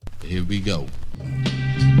Here we go.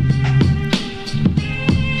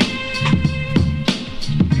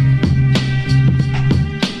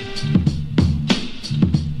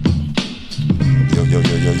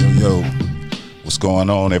 Yo. What's going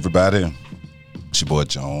on, everybody? It's your boy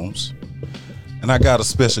Jones. And I got a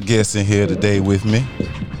special guest in here today with me.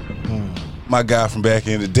 My guy from back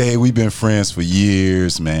in the day. We've been friends for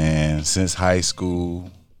years, man, since high school.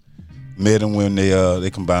 Met him when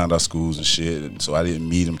they combined our schools and shit. And so I didn't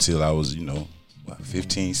meet him till I was,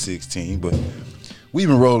 15, 16. But we've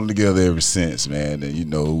been rolling together ever since, man.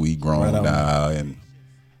 And, we grown right now. And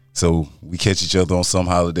so we catch each other on some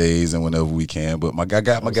holidays and whenever we can. But my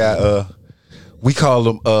guy, we call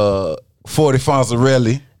him 40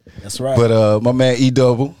 Fonzarelli. That's right. But my man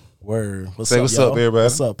E-Double. Word. What's up, everybody?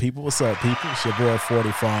 What's up, people? It's your boy 40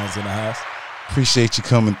 Fonz in the house. Appreciate you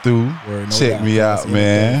coming through. Word, no Check doubt. me out,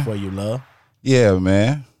 man. For you, love. Yeah,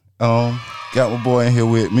 man. Got my boy in here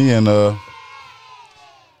with me, and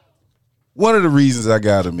one of the reasons I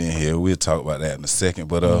got him in here, we'll talk about that in a second.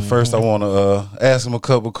 But first, I want to ask him a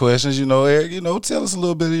couple questions. Eric, tell us a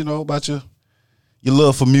little bit, about your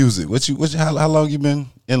love for music. How long you been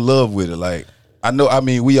in love with it? Like,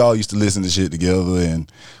 we all used to listen to shit together, and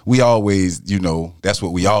we always, that's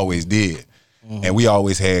what we always did. Mm-hmm. And we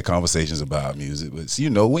always had conversations about music, but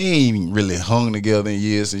we ain't even really hung together in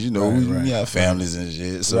years since we have families and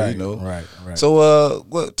shit. So right. So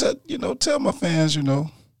tell my fans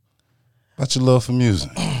about your love for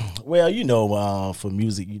music. Well, for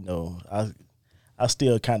music, I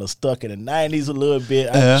still kind of stuck in the 90s a little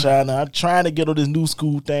bit. I'm trying to get on this new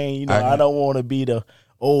school thing. I don't want to be the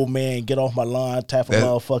old man, get off my lawn type of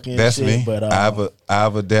motherfucking that's shit. Me. But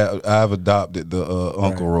I've adopted the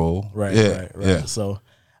uncle role. Right. So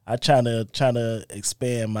I trying to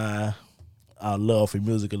expand my love for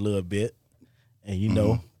music a little bit,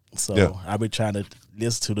 and so I've been trying to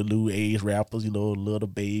listen to the new age rappers, Little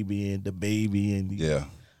Baby and the Baby and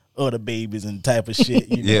other babies and type of shit.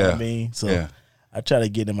 You know what I mean? So I try to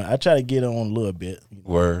get them. I try to get on a little bit.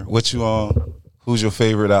 Word. What you on? Who's your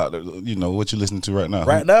favorite out there? What you listening to right now?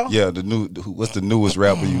 Right now? Yeah, what's the newest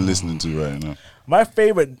rapper you listening to right now? My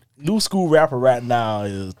favorite new school rapper right now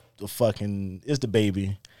is the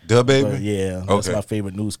Baby. The Baby? Yeah, that's my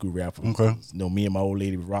favorite new school rapper. Okay. Me and my old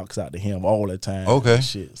lady rocks out to him all the time. Okay. And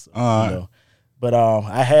shit. So, all right. But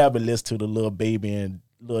I have been listening to the Lil Baby and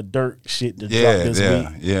Lil Durk shit that dropped this week.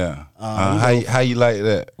 Yeah. How you like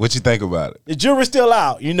that? What you think about it? The jury's still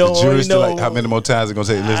out. The jury's still out. How many more times it gonna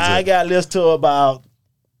take to listen to it? I got listened to about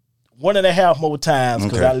 1.5 more times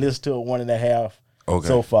because I listened to it 1.5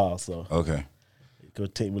 so far. So okay, it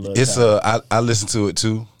could take me a little time. I listened to it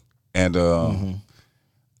too, and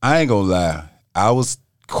I ain't gonna lie, I was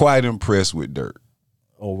quite impressed with Durk.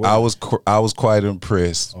 Oh, really? I was quite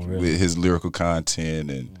impressed really? with his lyrical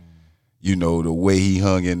content and the way he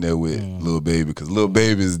hung in there with Lil Baby, because Lil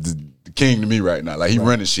Baby is the king to me right now. Like, he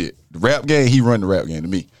running shit. The rap game, he run the rap game to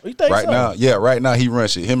me. You think right so? now, yeah, right now he run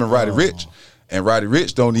shit. Him and Roddy Rich. And Roddy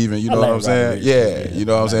Rich don't even, you know what I'm saying? Yeah, you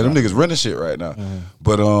know what I'm saying? Them niggas running shit right now.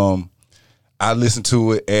 But I listened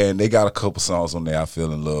to it, and they got a couple songs on there I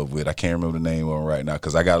fell in love with. I can't remember the name of them right now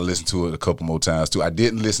because I got to listen to it a couple more times too. I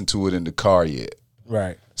didn't listen to it in the car yet.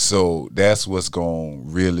 Right. So that's what's gonna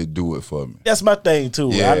really do it for me. That's my thing too.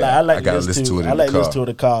 Yeah, I like gotta listen to it. I like listen to it in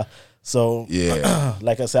the car. So yeah,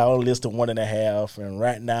 like I said, I only listen to 1.5, and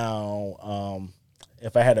right now,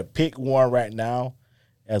 if I had to pick one right now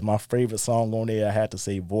as my favorite song on there, I had to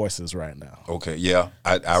say Voices right now. Okay, yeah,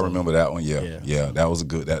 I remember that one. Yeah, that was a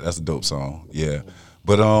good. That's a dope song. Yeah,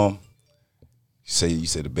 but you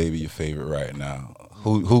say the Baby your favorite right now.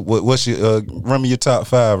 What's your run me your top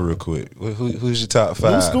 5 real quick? Who's your top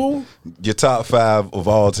 5? New school? Your top 5 of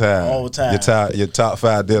all time. All time. Your top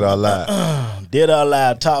 5 dead or alive. Dead or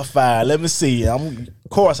alive, top 5. Let me see. Of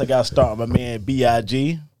course I gotta start with my man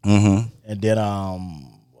B.I.G. And then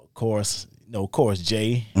of course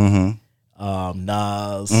Jay.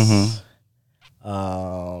 Nas.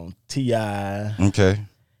 T.I. Okay.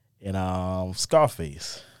 And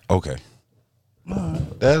Scarface. Okay.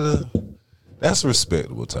 That's a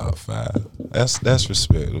respectable top 5. That's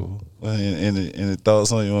respectable. Any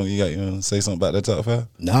thoughts on you? You want to say something about that top 5?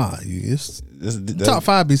 Nah, top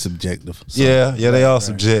 5 be subjective. So. Yeah, they are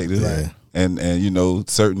subjective. Yeah. And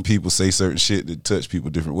certain people say certain shit that touch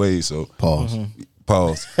people different ways. So pause.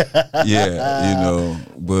 Yeah,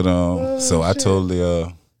 but so I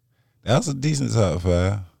totally that's a decent top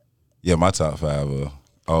 5. Yeah, my top 5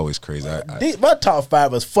 always crazy. My top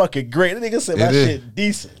 5 is fucking great. That nigga said my shit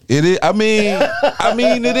decent. It is. I mean,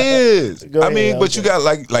 it is. But you got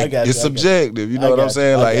like it's subjective. You know what I'm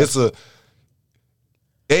saying? Like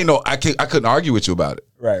ain't no, I couldn't argue with you about it.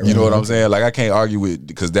 Right. You know what I'm saying? Like, I can't argue with,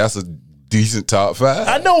 because that's a decent top 5.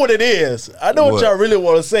 I know what it is. I know what y'all really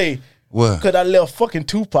want to say. What? Because I left fucking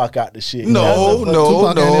Tupac out the shit. No.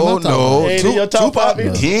 Tupac,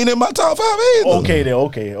 he ain't in my top 5 either. Okay then,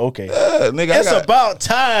 okay. Nigga, it's about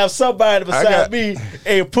time somebody beside me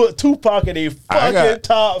ain't put Tupac in a fucking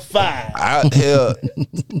top 5. Hell,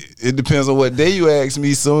 it depends on what day you ask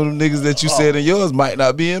me. Some of them niggas that you said in yours might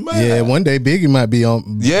not be in mine. Yeah, one day Biggie might be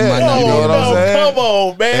on. Yeah, you know what I'm saying? Come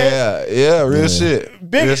on, man. Yeah, real shit.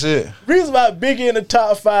 Real shit. Reason why Biggie in the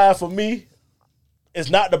top 5 for me, it's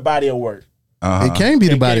not the body of work. It can't be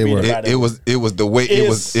the body of work. It was the way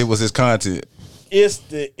it was his content. It's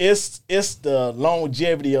the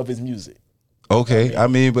longevity of his music. Okay, I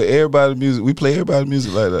mean, but everybody's music, we play everybody's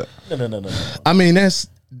music like that. No. I mean,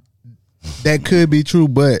 that could be true,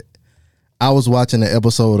 but I was watching an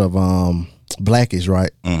episode of Blackish,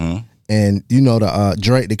 right? Mm-hmm. And you know the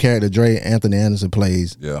Drake, the character Drake, Anthony Anderson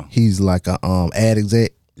plays. Yeah, he's like a ad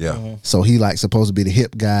exec. Yeah. Mm-hmm. So he like supposed to be the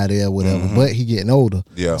hip guy there, whatever. But he getting older.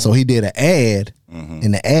 Yeah. So he did an ad,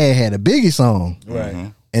 and the ad had a Biggie song.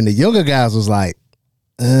 Right. And the younger guys was like,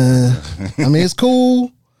 I mean, it's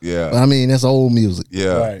cool. Yeah. But I mean, that's old music.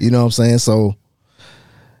 Yeah. Right. You know what I'm saying? So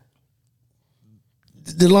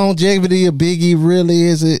the longevity of Biggie, really,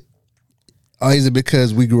 is it? Or is it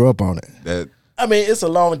because we grew up on it? I mean, it's a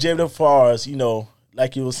longevity as far as,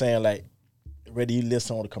 like you were saying, like whether you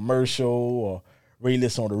listen on the commercial or whether you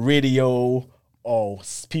listen on the radio or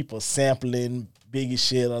people sampling Biggie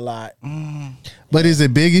shit a lot. But is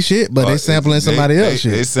it Biggie shit? But they sampling somebody else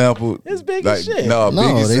shit. They sampled. It's Biggie shit. No,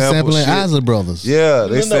 Biggie they sampling Isley Brothers. Yeah,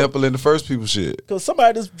 they sampling the first people shit. Because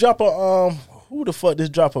somebody just drop who the fuck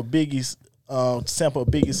just drop a Biggie's sample a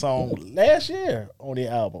Biggie song last year on the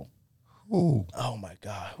album? Ooh. Oh my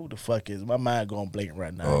God, who the fuck is? My mind going blank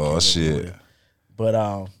right now. Oh shit.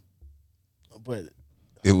 But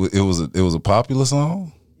it was a popular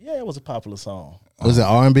song. yeah, it was a popular song. Was it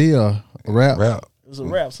R&B or rap? Rap. It was a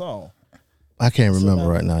rap song. I can't remember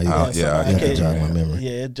right now. I can't jog my memory.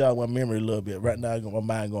 Yeah, it jogged my memory a little bit. Right now, my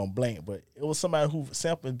mind going blank. But it was somebody who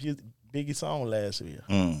sampled Biggie's song last year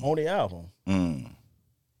on the album.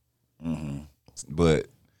 But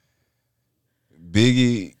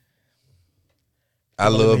Biggie, I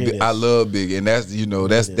love Biggie, and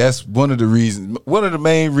that's one of the reasons. One of the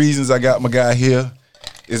main reasons I got my guy here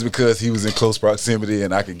is because he was in close proximity,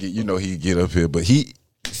 and I could get he could get up here, but he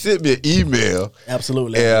sent me an email.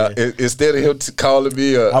 Absolutely. Yeah. Instead of him calling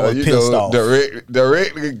me, I was pissed off.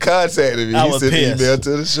 directly contacted me. He sent an email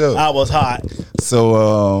to the show. I was hot.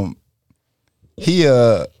 So he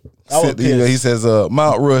sent the email. He says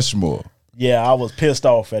Mount Rushmore. Yeah, I was pissed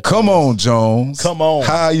off at Come on, Jones. Come on.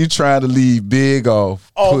 How are you trying to leave Big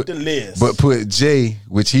off the list? But put Jay,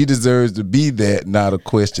 which he deserves to be that, not a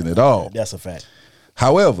question at all. That's a fact.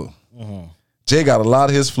 However, Jay got a lot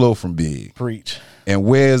of his flow from Big. Preach. And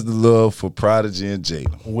where's the love for Prodigy and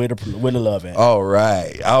Jalen? Where the love at? All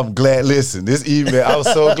right. I'm glad. Listen, this email, I was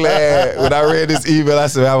so glad when I read this email. I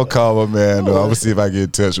said, I will call my man, though. I'm going to see if I get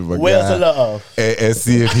in touch with my Where's guy. the love? And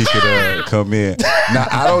see if he could come in. Now,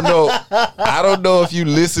 I don't know if you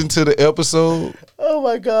listened to the episode. Oh,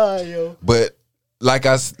 my God, yo. But like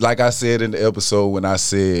I said in the episode when I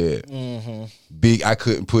said I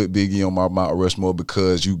couldn't put Biggie on my Mount Rushmore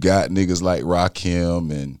because you got niggas like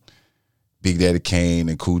Rakim and Big Daddy Kane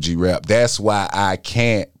and Kool G Rap. That's why I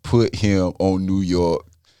can't put him on New York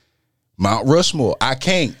Mount Rushmore. I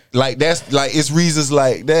can't. Like, that's like, it's reasons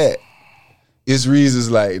like that. It's reasons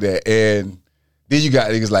like that. And then you got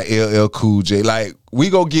niggas like LL Cool J. Like, we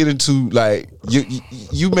gonna get into, like,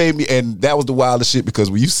 you made me, and that was the wildest shit, because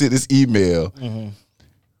when you sent this email,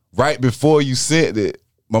 right before you sent it,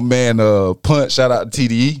 my man Punch, shout out to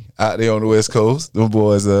TDE out there on the West Coast. Them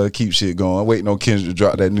boys keep shit going. Waiting on Kendrick to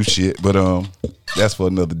drop that new shit, but that's for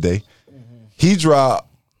another day. He dropped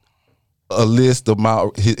a list of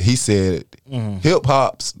he said hip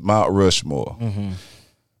hop's Mount Rushmore.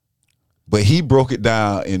 But he broke it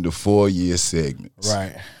down into 4-year segments.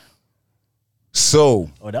 Right. So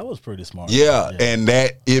that was pretty smart. Yeah, and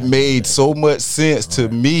that it made so much sense to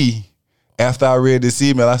me. After I read this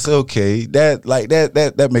email, I said, okay,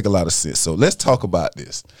 that make a lot of sense. So let's talk about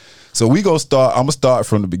this. So I'm gonna start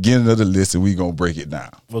from the beginning of the list and we gonna break it down.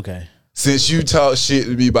 Okay. Since you talk shit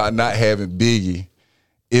to me about not having Biggie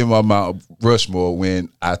in my Mount Rushmore, when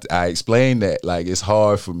I explained that, like, it's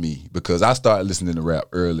hard for me because I started listening to rap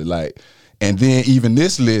early, like, and then even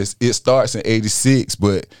this list, it starts in 86,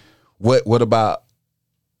 but what about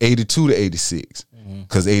 82 to 86.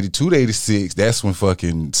 Because 82 to 86, that's when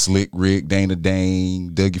fucking Slick Rick, Dana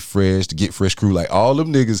Dane, Dougie Fresh, the Get Fresh crew, like all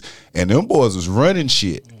them niggas, and them boys was running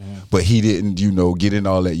shit. But he didn't, get in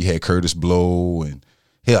all that. You had Curtis Blow and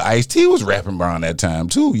hell, Ice-T was rapping around that time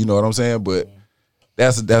too. You know what I'm saying? But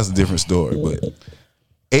that's a different story. But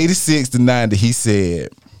 86 to 90, he said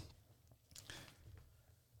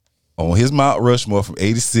on his Mount Rushmore from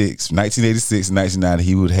 1986 to 1990,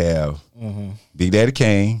 he would have Big Daddy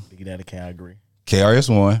Kane. Big Daddy Kane, I agree.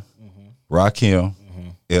 KRS-One, Rakim,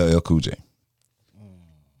 LL Cool J.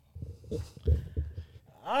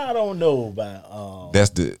 I don't know about That's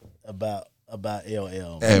the about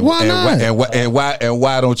LL. and Why not? And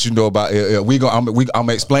why don't you know about LL? I'm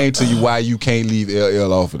gonna explain to you why you can't leave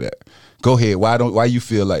LL off of that. Go ahead. Why you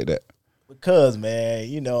feel like that? Because,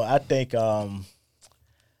 man,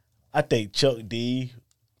 I think Chuck D.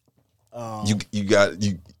 You got.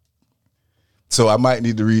 So I might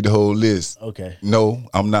need to read the whole list. Okay. No,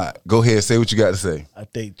 I'm not. Go ahead. Say what you got to say. I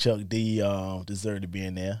think Chuck D. Deserved to be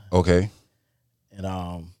in there, Okay.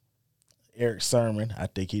 and Eric Sermon, I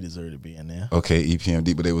think he deserved to be in there. Okay.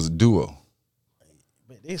 EPMD, but they was a duo.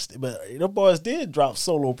 But the boys did drop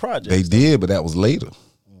solo projects. They did, but that was later.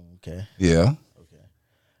 Okay. Yeah.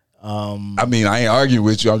 I mean, I ain't arguing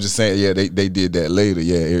with you. I'm just saying, yeah, they did that later.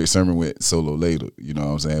 Yeah, Eric Sermon went solo later. You know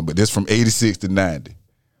what I'm saying? But this from 86 to 90.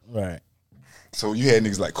 Right. So you had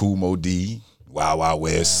niggas like Kool Moe Dee, Wild Wild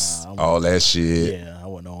West, all that shit. Yeah, I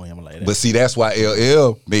wouldn't know him like that. But see, that's why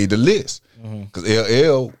LL made the list. Because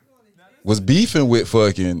LL was beefing with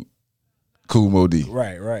fucking Kool Moe Dee.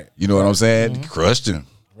 Right. You know what I'm saying? Crushed him.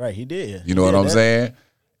 Right, he did. You know what I'm saying?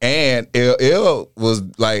 And LL was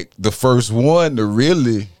like the first one to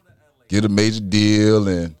really get a major deal.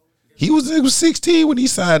 And he was 16 when he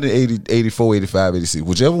signed in 84, 85, 86.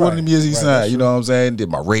 Whichever one of them years he signed, you know what I'm saying? Did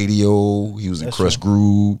my radio. He was in Crush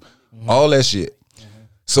Groove. All that shit.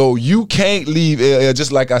 So you can't leave LL,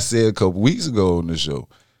 just like I said a couple weeks ago on the show.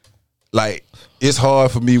 Like, it's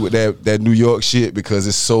hard for me with that New York shit because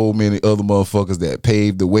there's so many other motherfuckers that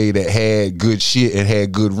paved the way that had good shit and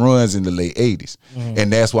had good runs in the late 80s.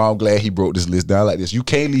 And that's why I'm glad he broke this list down like this. You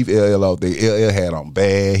can't leave LL out there. LL had I'm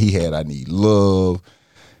Bad. He had I Need Love.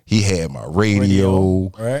 He had my radio.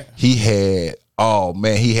 Right. He had, oh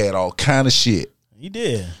man, he had all kind of shit. He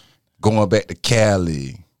did. Going back to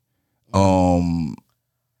Cali.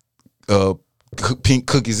 Pink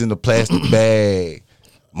Cookies in the Plastic Bag.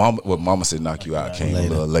 Mama said knock you out came a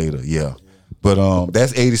little later, yeah. But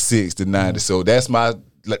that's 86 to 90. So that's my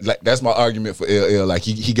that's my argument for LL. Like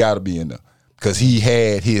he gotta be in there. Cause he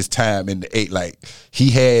had his time in the like he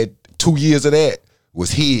had 2 years of that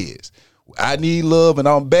was his. I Need Love and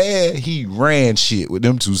I'm Bad, he ran shit with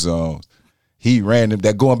them two songs. He ran them.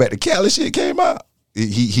 That Going Back to Cali shit came out.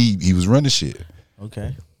 He was running shit.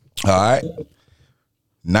 Okay. All right.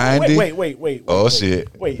 90. Wait. Oh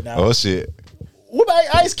shit. Wait now. Oh shit. What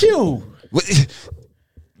about Ice Cube?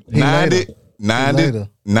 90. In the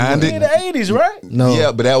 80s, right? No.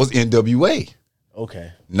 Yeah, but that was NWA.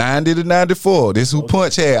 Okay. 90 to 94. This who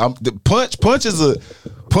Punch had. Punch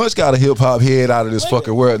got a hip hop head out of this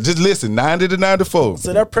fucking world. Just listen, 90 to 94.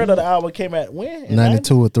 So that Predator album came out when? In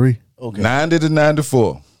 92 or 3. Okay. 90 to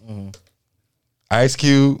 94. Ice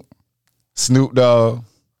Cube, Snoop Dogg,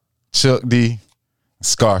 Chuck D,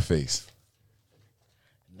 Scarface.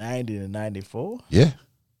 90 to 94? Yeah.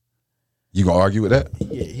 You gonna argue with that?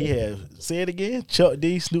 Yeah, he had, say it again, Chuck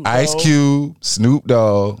D, Snoop Dogg. Ice Cube, Snoop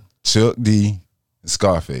Dogg, Chuck D, and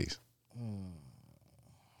Scarface.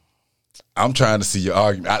 I'm trying to see your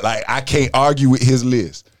argument. I can't argue with his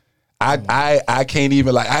list. I can't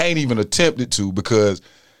even I ain't even attempted to because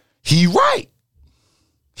he right.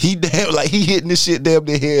 He damn he hitting this shit damn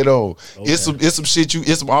near head on. Okay. It's some shit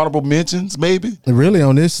it's some honorable mentions maybe. And really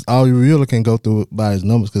on this, all you really can go through by his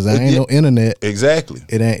numbers because there ain't no internet. Exactly.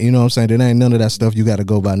 It ain't, you know what I'm saying? There ain't none of that stuff you got to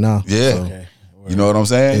go by now. Yeah. So Okay. You know what I'm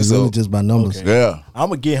saying? it's really just by numbers. Okay. Yeah. I'm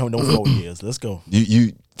going to give him them 4 years. Let's go.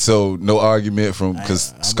 So no argument from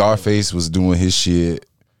because Scarface was doing his shit.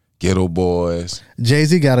 Ghetto Boys.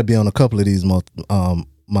 Jay-Z got to be on a couple of these Mount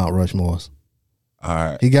Rushmores. All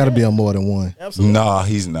right. He got to be on more than one. Absolutely. Nah,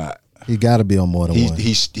 he's not. He got to be on more than one.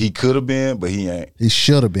 He could have been, but he ain't. He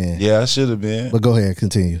should have been. Yeah, I should have been. But go ahead,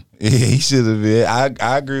 continue. He should have been.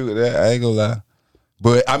 I agree with that. I ain't gonna lie.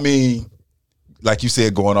 But I mean, like you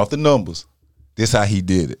said, going off the numbers, this how he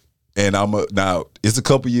did it. And now it's a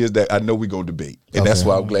couple years that I know we're gonna debate. And that's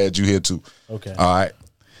why I'm glad you're here too. Okay. All right.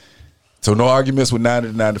 So no arguments with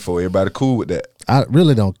 90 to 94. Everybody cool with that? I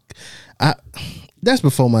really don't. That's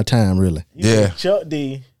before my time, really. Yeah. Chuck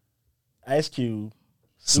D, Ice Cube,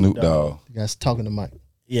 Snoop Dogg. You guys talking to Mike.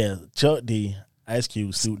 yeah, Chuck D, Ice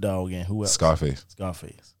Cube, Snoop Dogg, and who else? Scarface.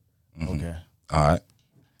 Scarface. Mm-hmm. Okay. All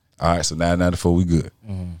right. So now 94, we good.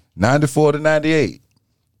 94 to 98.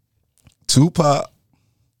 Tupac,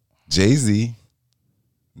 Jay-Z,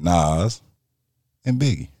 Nas, and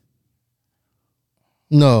Biggie.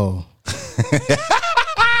 No.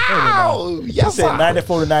 Oh, You said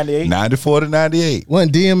 94 to 98. 94 to 98. When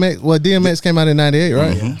DMX came out in 98,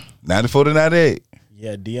 right? 94 to 98.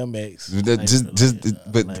 Yeah, DMX.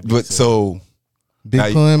 But so Big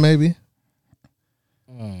now Pun, maybe.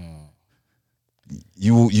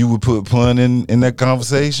 you would put Pun in that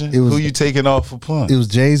conversation? It was- Who you taking off for Pun? It was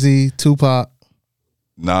Jay-Z, Tupac.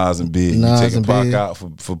 Nas and Big. Nas You taking and Pac Big. out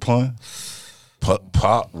for Pun?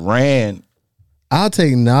 Pop ran. I'll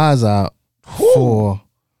take Nas out for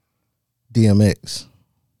DMX.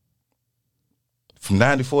 From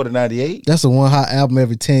 94 to 98? That's a one hot album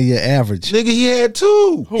every 10-year average. Nigga, he had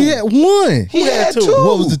two. He had one. He had two.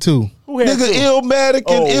 What was the two? Who had Nigga, two? Illmatic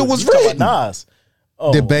and It Was you talking Written. about Nas.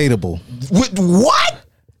 Oh, Debatable. With what?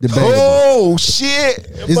 Debatable. Oh, shit.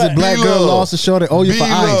 Is it Black Girl B-Love. Lost a Shorty? Oh, you for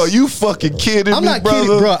B-Love, ice. you fucking kidding I'm me, not brother?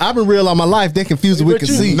 kidding, bro. I've been real all my life. They confuse it with But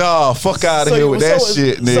you- conceit. Nah, fuck out of So here you- with that so-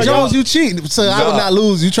 shit, so nigga. y'all- Jones, you cheat. So I would Nah. not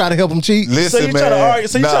lose. You try to help him cheat. So Listen, you man. trying to argue?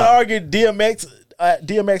 So you Nah. trying to argue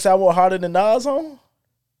DMX album harder than Nas on?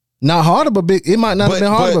 Not harder, but big. It might not have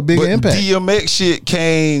been harder, but bigger impact. DMX shit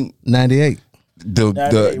came. 98. The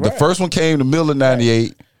 98, the right. first one came the middle of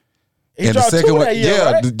 98, He and the dropped second two one, that year,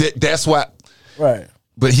 yeah, right? that's why. Right.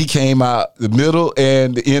 But he came out the middle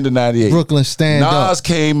and the end of 98. Brooklyn Stand Nas Up.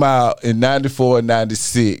 came out in 94 and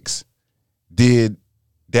 96. Did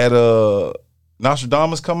that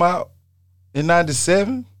Nostradamus come out in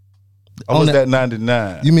 97? Or On was that- that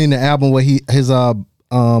 99? You mean the album where his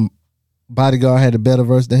bodyguard had a better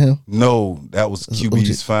verse than him? No, that was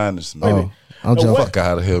QB's finest, man. Oh, I'm No, joking. Fuck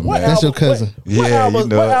out of here, What man. That's your album- cousin. What, Yeah, albums, you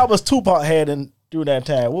know. what albums Tupac had during that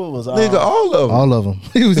time? What was Nigga, all of them. All of them.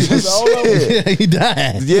 He was all of them? yeah, he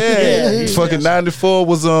died. Yeah, he- fucking 94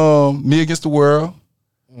 was Me Against the World.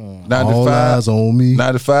 All 95, eyes on me.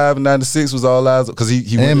 95 and 96 was All Eyes because he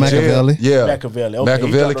And went to jail. Machiavelli. Yeah, Machiavelli. Okay, he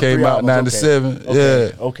Machiavelli dropped came three out in albums. 97. Okay.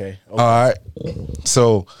 Yeah. Okay. All right.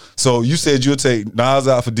 So you said you'll take Nas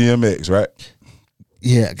out for DMX, right?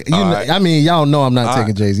 Yeah, you All know, right. I mean, y'all know I'm not All taking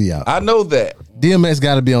right. Jay-Z out. I know that. DMX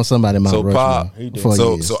got to be on somebody Mount So Rushmore Pop, for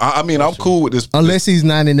so years. so I mean I'm cool with this. Unless he's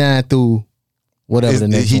 99 through whatever the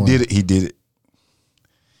next he one. did it. He did it.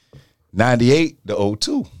 98, the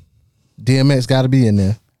 02. DMX got to be in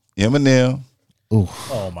there. Eminem,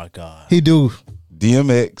 Oh my God. He do.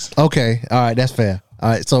 DMX, Okay, all right, that's fair. All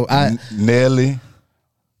right, so Nelly,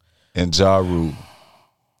 and Ja Rule.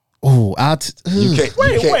 you You can't.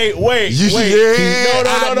 Wait. You, yeah,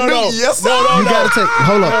 No. I knew- Yes, No, sir. gotta take.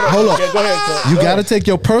 Hold up. Okay, go ahead. You got to take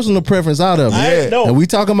your personal preference out of it. Yeah. No. And we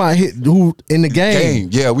talking about who in the game.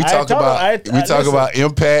 Yeah, we I talk told about him, we talk listen. about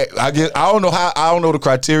impact. I don't know the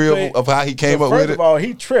criteria Wait. of how he came But up first with of it. all,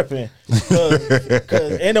 he tripping.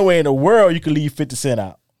 Because anywhere in the world, you can leave 50 Cent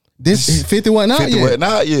out. This 50 wasn't out 50 yet. wasn't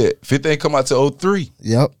out yet. 50 ain't come out till 03.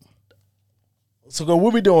 Yep. So go,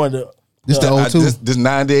 what we doing? This the I- 02. This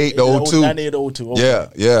 98 to 02. 98 to 02. Okay.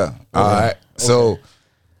 Yeah. All right. So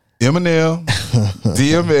Eminem,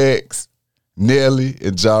 DMX, Nelly,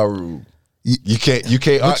 and Ja Rule. You can't.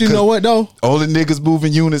 But you know what though? Only niggas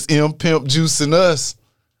moving units, Pimp, Juice, and us.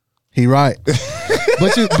 He right. but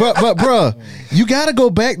bruh, you got to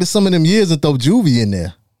go back to some of them years and throw Juvie in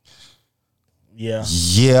there. Yeah.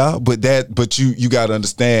 Yeah, but you got to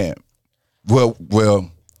understand. Well,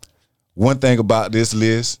 one thing about this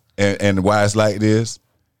list and why it's like this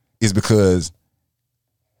is because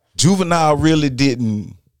Juvenile really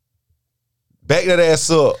didn't back that ass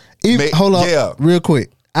up. Hold on, Yeah. real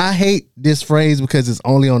quick. I hate this phrase because it's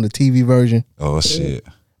only on the TV version. Oh shit.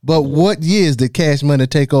 But what years did Cash Money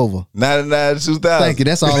take over? 99 to 2000. Thank you.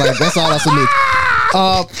 That's all I submit.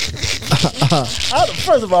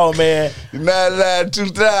 First of all, man. 99 to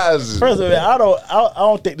 2000. First of all, I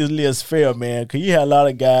don't think this list fair, man. Because you had a lot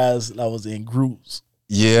of guys that was in groups.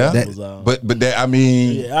 Yeah, That- but that I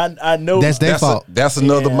mean, Yeah, I know. That's their fault. That's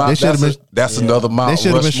another Yeah. Mount. They should've been- That's another Mount. They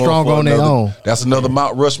should've been Rushmore strong for on their another- own. That's another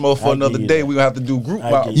Mount Rushmore for I another get day. that. We gonna have to do group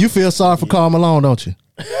I Mount. get You feel sorry for Karl Malone, don't you?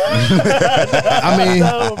 I mean,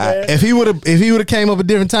 No, man. if he would have came up a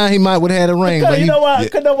different time, he might would have had a ring. Because But you he, know why? yeah.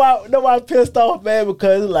 Because know why I'm pissed off, man?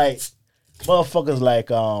 Because like motherfuckers like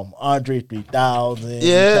Andre 3000.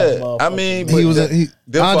 Yeah, I mean, he was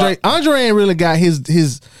Andre ain't really got his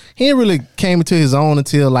he ain't really came into his own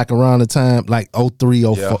until like around the time like 03,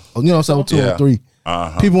 04, Yeah. you know, so 02, Yeah. 03.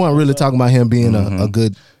 Uh-huh. People weren't really talking about him being a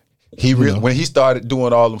good He really, when he started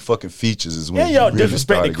doing all them fucking features is when y'all he really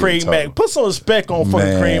disrespecting Craig Mack. Put some respect on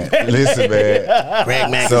fucking Craig Mack. Listen, man. Craig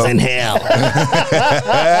Mack is in hell.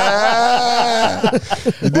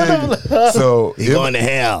 So He's going to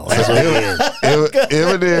hell. That's what it is.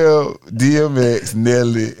 Eminem, DMX,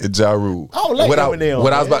 Nelly, and Ja Rule. I don't like Eminem.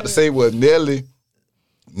 What I was about to say was Nelly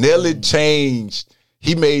changed.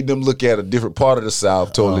 He made them look at a different part of the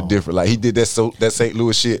South, totally different. Like he did that St.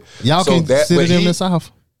 Louis shit. Y'all so consider them the South?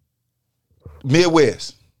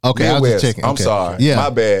 Midwest. Okay, I was just checking. I'm Okay. sorry. Yeah. My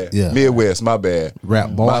bad. Yeah. Midwest, my bad. Rap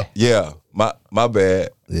boy. My bad.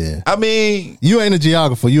 Yeah. I mean, You ain't a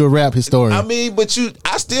geographer. You a rap historian. but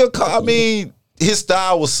his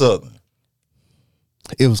style was Southern.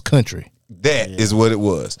 It was country. That is what it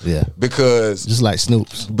was. Yeah. Because Just like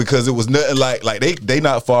Snoop's. it was nothing like they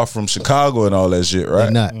not far from Chicago and all that shit,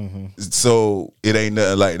 right? They're not. So it ain't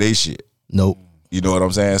nothing like they shit. Nope. You know what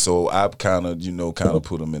I'm saying? So I kind of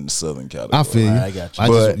put them in the Southern category. I feel you. I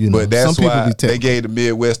got you. But that's some people why be they gave the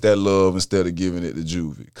Midwest that love instead of giving it to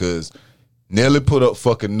Juvie. Because Nelly put up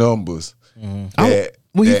fucking numbers. That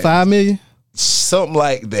he 5 million? something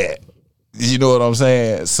like that. You know what I'm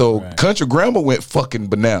saying? So Country Grammar went fucking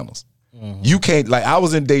bananas. You can't, like, I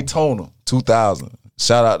was in Daytona 2000.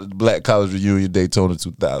 Shout out to the Black College Reunion Daytona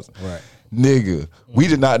 2000. Right. Nigga, we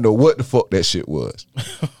did not know what the fuck that shit was.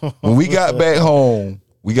 When we got back home,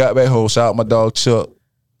 shout out my dog Chuck.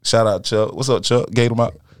 Shout out Chuck. What's up, Chuck? Gate him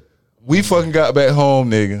out. We fucking got back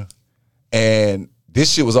home, nigga, and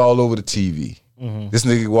this shit was all over the TV. This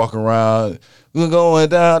nigga walking around, we're going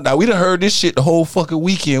down. Now we done heard this shit the whole fucking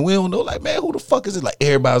weekend. We don't know, like, man, who the fuck is it? Like,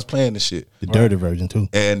 everybody's playing this shit. The dirty version too.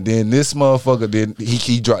 And then this motherfucker,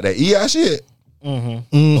 he dropped that EI shit.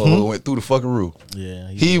 Oh, went through the fucking roof. Yeah,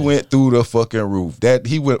 he went through the fucking roof. That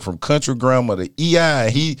he went from Country Grammar to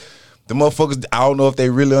EI. The motherfuckers, I don't know if they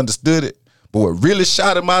really understood it, but what really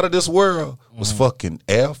shot him out of this world was fucking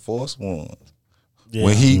Air Force One. Yeah.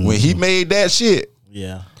 When he made that shit,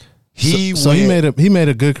 Yeah. He made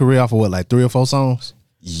a good career off of what, like 3 or 4 songs?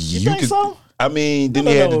 You think so? I mean, then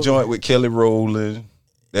he had the joint with Kelly Rowland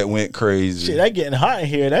that went crazy. Shit, that getting hot in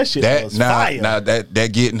here. That shit was fire. Now that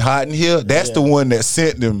getting hot in here, that's the one that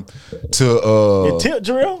sent them to The tip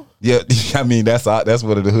drill? yeah, I mean that's one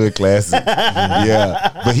of the hood classes.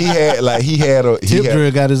 Yeah. But he had Tip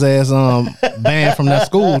Drill got his ass banned from that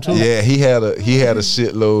school too. Yeah, he had a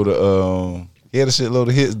shitload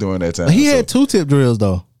of hits during that time. He had 2 Tip Drills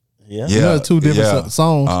though. Yeah. You know, 2 different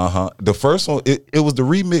songs. The first one, it was the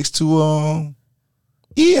remix to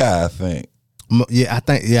I think. Yeah, I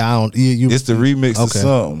think. Yeah, I don't. It's the remix to Okay.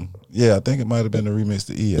 something. Yeah, I think it might have been the remix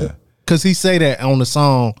to EI. Cause he say that on the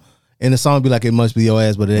song, and the song be like, "It must be your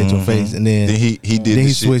ass, but it ain't your face." And then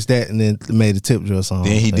he switched that and then made the Tip Drill song.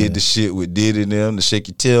 Then he did the shit with Diddy and them, the Shake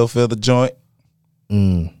Your Tail Feather joint.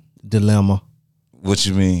 Dilemma. What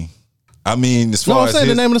you mean? I mean, as far No, I'm as saying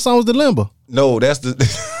the name of the song was Dilemma. No, that's the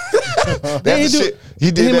that's the shit.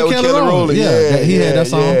 He did him that and with Kelly Kelly Rowland. Rowland. Yeah, he had that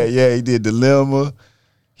song. Yeah, he did Dilemma.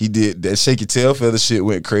 He did that Shake Your Tail Feather shit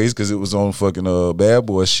went crazy because it was on fucking Bad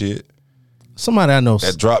Boy shit. Somebody I know.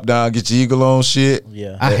 That Drop Down, Get Your Eagle On shit.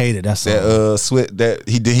 Yeah. I hated that song. That Sweat that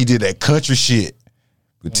he did that country shit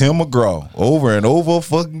with Tim McGraw over and over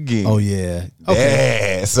fucking again. Oh yeah.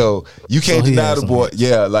 Okay. Yeah. So you can't So he deny had the some boy. hits.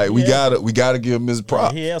 Yeah, like we gotta give him his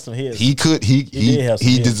props. He had some hits. He did have some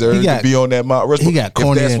he hits. deserved He got- to be on that Mount Rushmore. he got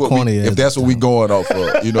corny and corny If at that's the what we time. going off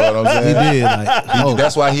of, you know what I'm He saying? did. Like,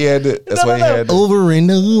 That's why he had to. That's why he had to. over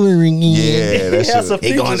and over again. Yeah, that He had some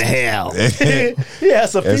shit. He going to features. hell. He had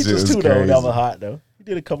some That shit features was too, though. crazy. That was hot, though. He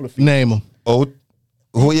did a couple of features. Name him. Oh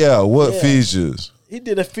yeah. What Yeah. features? He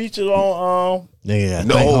did a feature on Yeah.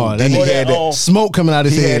 No, think hard. then he That had that. on- smoke coming out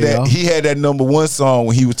his He head. had that. y'all. He had that #1 song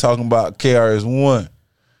when he was talking about KRS-One.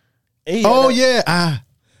 he had Oh that- yeah.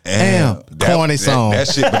 Damn, corny song. That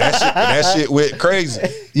shit went crazy.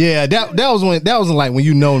 Yeah, that was when that wasn't like when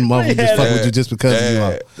you know motherfucker just fuck with you just because you Yeah,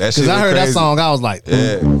 are. that Because shit I went heard that crazy. song, I was like,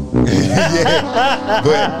 Yeah. Yeah.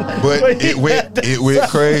 But it went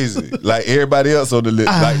crazy. Like everybody else on the list.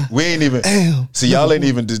 Like we ain't even damn. see y'all ain't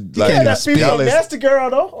even just He like had that feature y'all on ain't, Nasty Girl,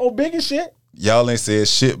 though. On Big and shit. y'all ain't said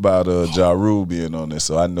shit about Ja Rule being on there,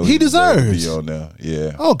 so I know He deserves deserves. to be on there.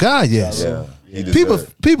 Yeah. oh God, yes. Yeah. He deserves.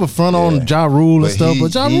 People front on Ja Rule and stuff,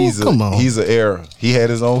 but Ja Rule, he's come on. He's an era. He had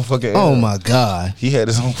his own fucking era. Oh my God. He had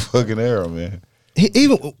his own fucking era, man.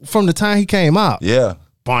 Even from the time he came out. Yeah.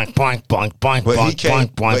 Boink, boink, boink, boink, But he boink, came-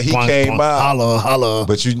 boink, but boink, he boink, came boink. out- Holla, holla.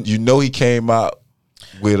 But you know he came out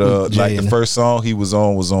with Jay like the and- first song he was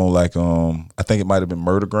on like I think it might have been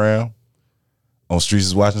Murdergram on Streets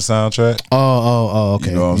is Watching soundtrack. Oh,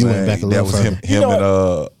 okay. You know what I'm saying? went back a That little was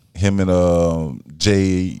further. him and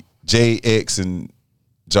JX and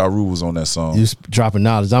Ja Rule was on that song. You dropping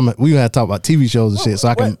knowledge. We gonna have to talk about TV shows and shit, so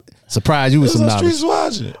I can surprise you with some knowledge. Streets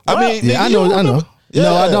watching. I mean, Yeah, I know. Yeah.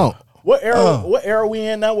 No, I don't. What era? What era we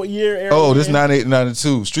in now? What year? Era Oh, we this in? 98 to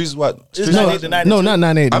 92. Streets what? It's Streets 98 to 92. No, not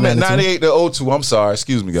 98. I meant 98 to 02. I'm sorry.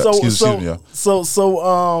 Excuse me, guys. Excuse me, y'all.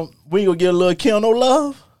 So, we gonna get a little Kill No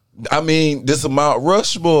Love. I mean, this is Mount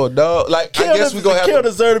Rushmore, dog. Like, I guess we gonna have Kill to,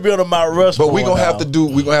 deserve to be on the Mount Rushmore. but we gonna have to do.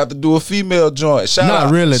 We gonna have to do a female joint. Shout Not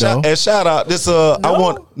out, really, though. And shout out this. I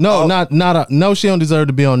want No, no. She don't deserve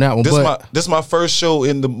to be on that one. this my first show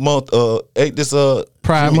in the month.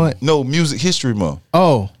 Pride Month? No, Music History Month.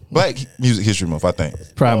 Oh, Black Music History Month. I think.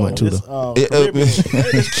 Pride Month too, though.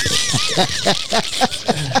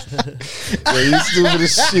 Yeah, you stupid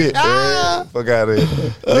as shit, man. Fuck out of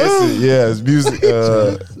here. Listen, yeah, it's music.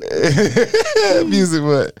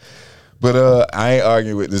 Music, but I ain't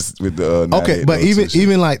arguing with this with the. Okay, but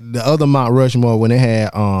even like the other Mount Rushmore when they had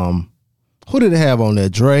who did it have on there?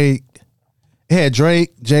 Drake. It had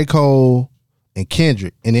Drake, J. Cole, and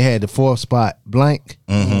Kendrick, and it had the fourth spot blank.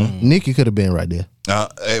 Mm-hmm. Nicki could have been right there.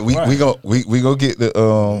 We gonna get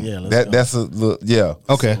the that's a little, yeah.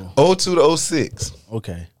 Okay. 02 to 06.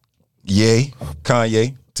 Okay. Yay,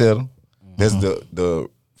 Kanye, tell them. That's the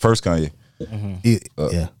first Kanye.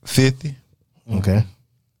 Yeah. 50, Okay.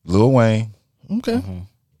 Lil Wayne, Okay.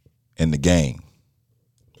 and The Game.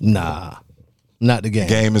 Nah, not the game.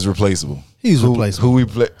 Game is replaceable. He's replaceable. Who we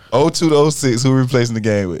play? 02 to 06. Who we replacing The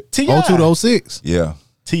Game with? T.I. 02 to 06. Yeah.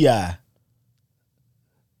 T.I.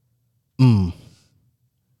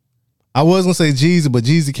 I was gonna say Jeezy, but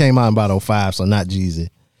Jeezy came out in about 05, so not Jeezy.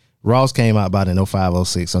 Ross came out about in 05,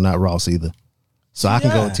 06, so not Ross either. So I can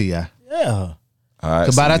go with T.I. Yeah. All right.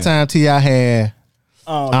 Because by that time T.I. had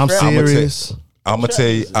I'm Serious. I'm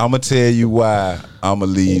gonna tell you why I'm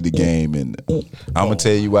gonna leave The Game in there. I'm gonna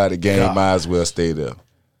tell you why The Game might as well stay there.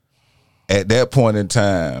 At that point in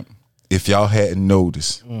time, if y'all hadn't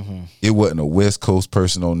noticed, it wasn't a West Coast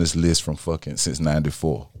person on this list from fucking since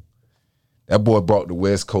 '94. That boy brought the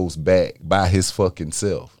West Coast back by his fucking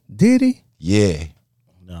self. Did he? Yeah.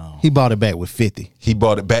 No. He bought it back with 50. He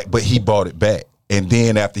bought it back, but he bought it back. And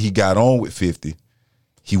then after he got on with 50,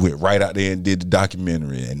 he went right out there and did the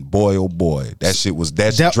documentary. And boy, oh boy, that's Dre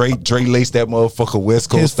laced that motherfucker West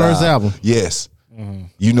Coast his style. first album. Yes.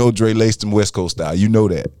 You know Dre laced him West Coast style. You know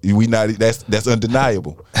that. That's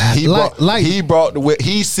undeniable.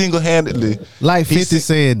 He single-handedly, like 50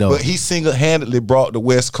 said though. but he single-handedly brought the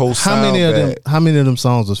West Coast How sound many of back. them? How many of them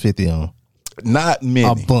songs was 50 on? Not many.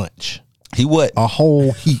 A bunch. He wasn't. A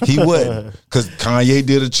whole heap. He wasn't. Because Kanye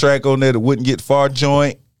did a track on there that wouldn't get far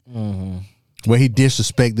joint. Where he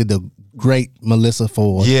disrespected the great Melissa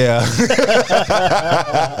Ford. Yeah.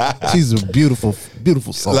 She's a beautiful,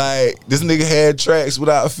 beautiful soul. Like, this nigga had tracks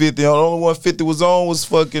without 50. The only one 50 was on was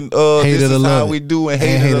fucking Hated This to Is How Love We It. Do and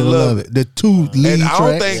And Hated to Love It. The two lead And I don't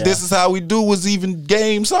tracks. think This Is How We Do was even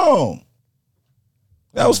Game song.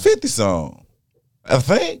 That was 50 song. I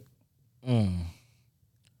think.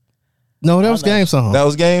 No, that was Game song. That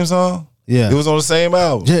was Game song? Yeah. It was on the same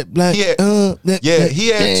album. Jet Black. He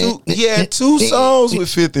had two songs with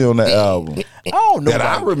 50 on that album. I don't know. That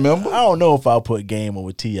I remember. I don't know if I'll put Game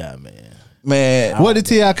over T.I., man. Man, What did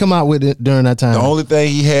T.I. come out with during that time? the only thing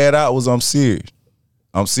he had out was I'm Serious.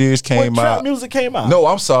 I'm Serious came What trap out. music came out? No,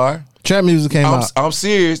 I'm sorry. Trap music came out. I'm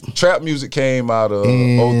serious. Trap music came out of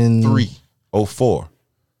In- 03, 04.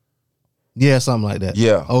 Yeah, something like that.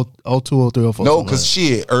 Yeah. 02, 03, 04. No, because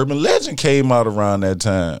shit, Urban Legend came out around that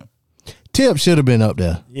time. Tip should have been up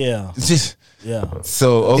there. Yeah. Just Yeah.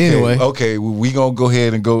 so okay, Anyway. okay, we gonna go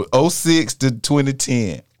ahead and go 06 to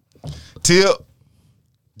 2010. Tip,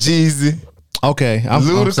 Jeezy, Okay, I'm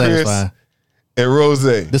Ludacris, satisfied. and Rose.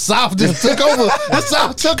 The South just took over. The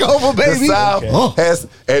South took over, The baby. South has,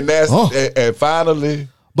 and that's Oh. and finally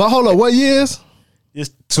But hold up, what years?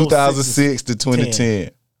 It's 2006 to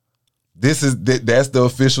 2010. That's the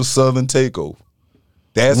official Southern takeover.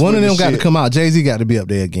 That's One of when them the got to shit- come out. Jay-Z got to be up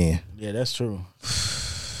there again. Yeah, that's true.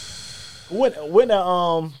 When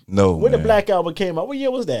the No, when the man. Black Album came out, what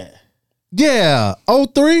year was that? Yeah,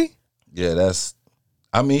 03. Yeah, that's.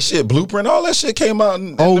 I mean, shit. Blueprint, all that shit came out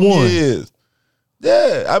in them 01. years.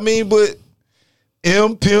 Yeah, I mean, but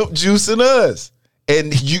M, Pimp, Juice, and Us,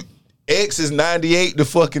 and X is 98 to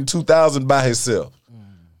fucking 2000 by himself.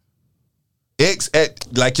 X at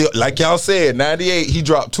like y'all said, 98 he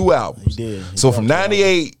dropped 2 albums. He did. He So dropped from 2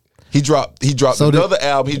 98 he dropped So another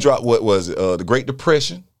album. He dropped what was it? The Great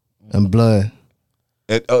Depression. And Blood.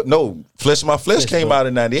 And, no, Flesh of My Flesh came out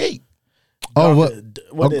in 98. Oh, what?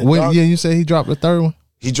 What is What Dark- year you say he dropped the third one?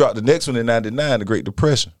 He dropped the next one in 99, The Great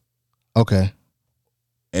Depression. Okay.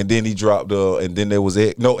 and then he dropped and then there was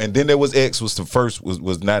X. No, and then there was X was the first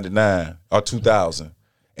was 99 or 2000,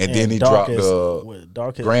 and then he dropped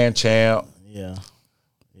Grand Champ. Yeah.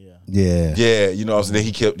 Yeah. You know what I'm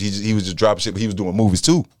saying? Then he was just dropping shit, but he was doing movies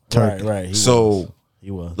too. Turkey. Right. He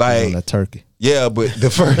was like on that turkey. Yeah, but the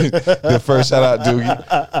first shout out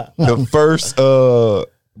Doogie. The first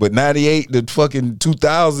but 98 the fucking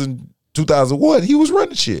 2001 he was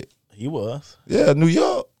running shit. He was. Yeah, New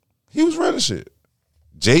York. He was running shit.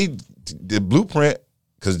 Jay the Blueprint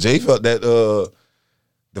cuz Jay felt that the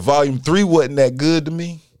volume 3 wasn't that good to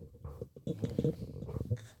me.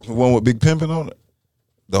 The one with Big Pimpin' on it.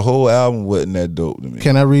 The whole album wasn't that dope to me.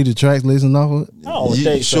 Can I read the track listing off of it? I don't You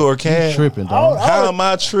think sure so. can. You tripping, dog. How am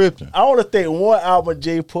I tripping? I only think one album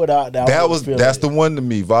Jay put out That's the one to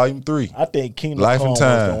me, volume 3. I think Kingdom Life Come and was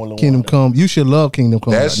Time. the only Kingdom one. Come. You should love Kingdom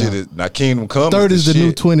Come. That right shit now. is now Kingdom Come. Third is the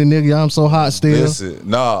new 20, nigga. I'm so hot still. Listen,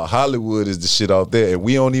 nah, Hollywood is the shit out there, and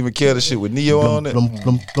we don't even care the shit with Neo on it.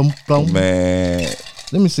 Blum. Man,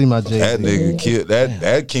 Let me see my Jay. that nigga killed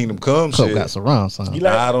that Kingdom Come Cup shit. got surround sound. You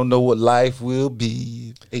like- I don't know what life will be.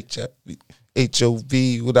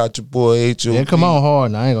 HOV without your boy HOV. Yeah, come on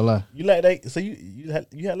hard now. I ain't gonna lie. You like that? So you had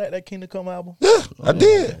like that Kingdom Come album? Yeah, I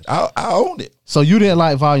did. I owned it. So you didn't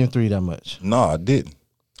like Volume 3 that much? No, I didn't.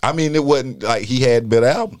 I mean, it wasn't like he had better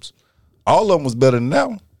albums. All of them was better than that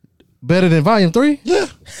one. Better than Volume 3? Yeah.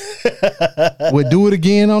 Would Do It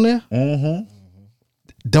Again on there? Mm-hmm.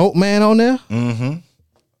 Dope Man on there? Mm-hmm.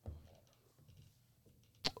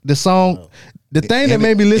 The song, the thing that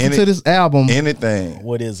made me listen to this album, Anything.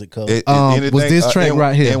 What is it called? was this track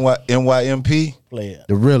right here. NYMP. Play it.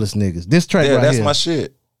 the realest niggas. This track Yeah, right that's here. my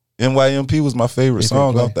shit. NYMP was my favorite If it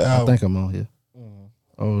song play, off the I album. think I'm on here.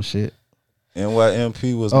 Oh shit.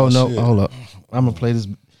 NYMP was Oh my no, shit. hold up. I'm gonna play this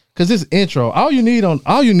because this intro. All you need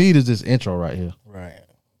is this intro right here. Right.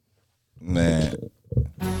 Man.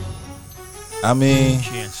 I mean,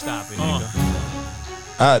 Can't stop it, nigga.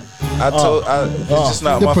 it's just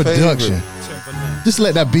not The my production. favorite. Just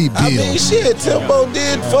let that beat build. I mean, shit, Timbo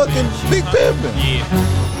did fucking Big Pimpin'.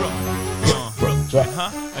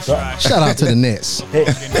 That's right. Shout out to the Nets.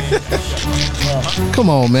 Come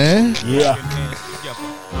on, man. Yeah.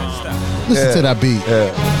 Listen to that beat.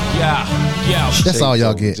 Yeah. That's all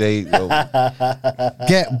y'all get.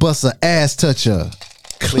 Gap buster, ass toucher,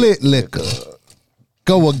 clit liquor.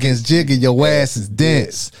 Go against Jigga, your ass is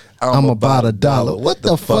dense. I'm about $1. What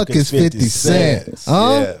the fuck is 50 cents?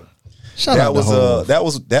 Huh? Yeah. Shout out to Hov. that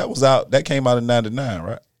was out. That came out in '99,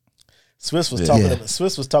 right? Swiss was Yeah. talking. Yeah.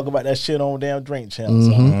 Swiss was talking about that shit on damn Drink Champ.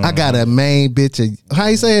 So. I got a main bitch. How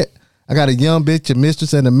you say it? I got a young bitch, a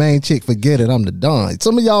mistress, and a main chick. Forget it, I'm the Don.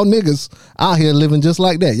 Some of y'all niggas out here living just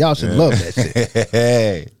like that. Y'all should love that shit.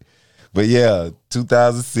 Hey. But yeah,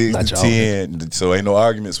 2006 Not to y'all. 10. So ain't no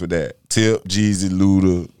arguments with that. Tip, Jeezy,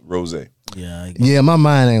 Luda, Rose. Yeah. Yeah, my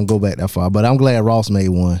mind ain't gonna go back that far, but I'm glad Ross made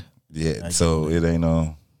one. Yeah. So it ain't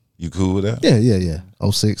you cool with that? Yeah.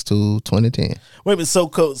 06 to 2010. Wait a minute. So,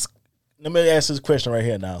 Coach, let me ask this question right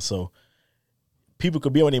here now. So, people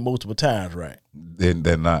could be on there multiple times, right? Then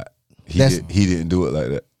they're not. He That's- didn't do it like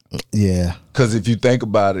that. Yeah. Because if you think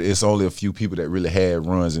about it, it's only a few people that really had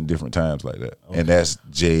runs in different times like that. And that's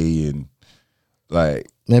Jay and like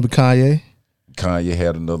Maybe Kanye. Kanye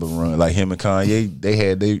had another run. Like him and Kanye, they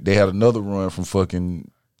had another run from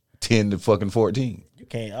fucking 10 to fucking 14. You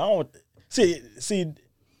can't. I don't see.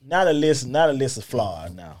 Now the list is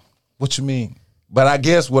flawed now. What you mean? But I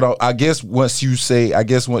guess once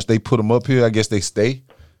they put them up here, I guess they stay.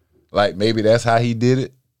 Like maybe that's how he did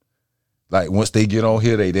it. Like once they get on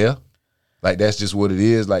here, they there. Like that's just what it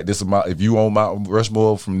is. Like this amount. If you own Mount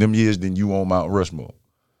Rushmore from them years, then you own Mount Rushmore.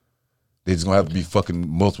 There's gonna have to be fucking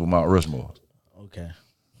multiple Mount Rushmores. Okay.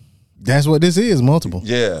 That's what this is, multiple.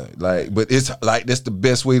 Yeah, like, but it's like that's the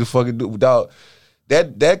best way to fucking do it without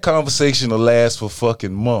that conversation will last for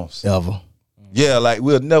fucking months. Ever. Yeah, like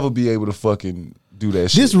we'll never be able to fucking do that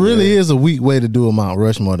shit. This really is a weak way to do a Mount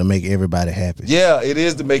Rushmore to make everybody happy. Yeah, it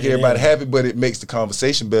is to make everybody happy, but it makes the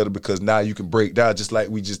conversation better because now you can break down just like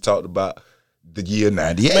we just talked about the year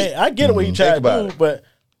 98. Man, I get what you trying to about do, it. but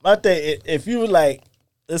my thing, if you like,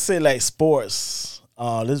 let's say like sports,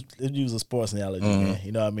 let's use a sports analogy, man.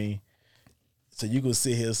 You know what I mean? So you can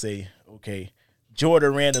sit here and say, okay,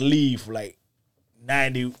 Jordan ran the league for like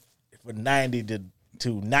 90 to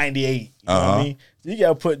 98. You know what I mean? So you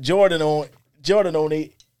gotta put Jordan on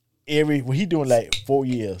it when he doing like 4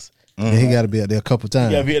 years. And he got to be out there a couple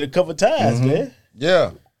times. You gotta be here a couple times, man.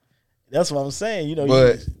 Yeah. That's what I'm saying. You know,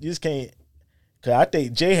 But- you just can't. Cause I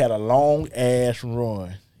think Jay had a long ass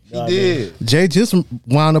run. You know what I mean? He did. Jay just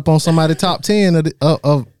wound up on somebody top 10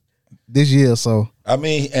 of this year, so I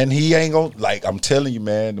mean, and he ain't gonna like. I'm telling you,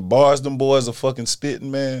 man. The bars, them boys are fucking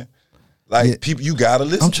spitting, man. Like Yeah. people, you gotta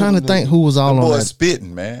listen. I'm trying to them. think who was all Them on boys that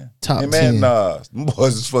spitting, man. top And man, 10. Nas, them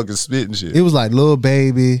boys is fucking spitting shit. It was like Lil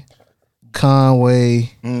Baby,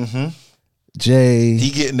 Conway, Jay,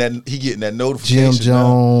 He getting that Jim notification.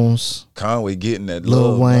 Jones, Now. Conway getting that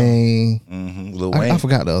Lil love. Wayne. Lil Wayne. I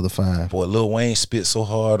forgot the other 5. Boy, Lil Wayne spit so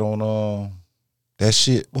hard on that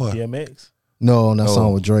shit. Boy. DMX. No, on that Oh.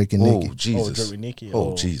 song with Drake and Oh Nicki. Jesus. Oh, Drake and Nicki.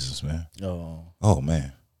 Oh Oh. Jesus, man. Oh, Oh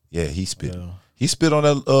man. Yeah, he spit. Yeah. He spit on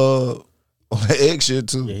that egg shit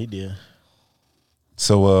too. yeah, he did.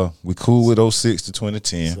 So we cool with 06 to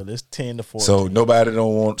 2010. So that's 10 to 14. So nobody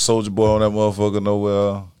don't want Soulja Boy on that motherfucker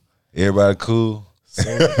nowhere. Everybody cool.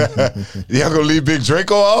 Y'all gonna leave Big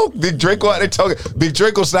Draco off? Big Draco out there talking. Big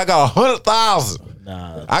Draco said I got 100,000.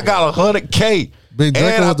 Nah, I got 100K. Big Draco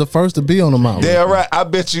And was the first to be on the mountain. Damn right. I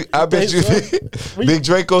bet you. Big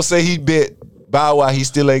Draco say he bet Bow Wow he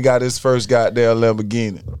still ain't got his first goddamn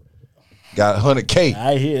Lamborghini. Got 100K.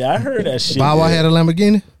 I heard that shit. Bow Wow had a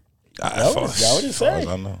Lamborghini. As what it far as say.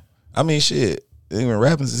 I know. I mean, shit. He been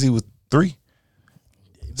rapping since he was 3.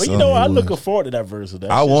 But you know, I'm looking forward to that verse. That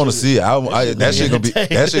I shit want to should- see it. That shit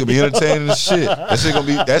gonna be entertaining as shit.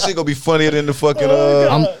 That shit gonna be funnier than the fucking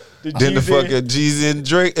God. than the Jeezy- fucking Jeezy and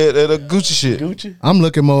Drake at the Gucci shit. Gucci. I'm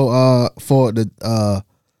looking more forward to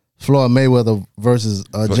Floyd Mayweather versus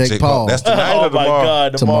Jake Paul. That's tonight Oh or my tomorrow?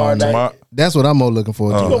 God, tomorrow night. Tomorrow. That's what I'm more looking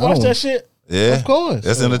forward to. You gonna I watch don't- that shit? Yeah, Of course.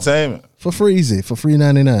 That's entertainment. for free, easy for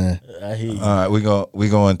 $3.99. I hear you. All right, we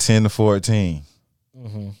going 10 to 14.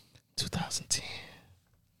 2010.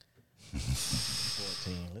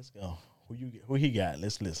 14. Let's go. Who he got?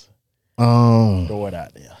 Let's listen. Um. Throw it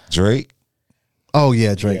out there. Drake, Oh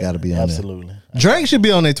yeah, Drake got to be on Absolutely. there. Drake should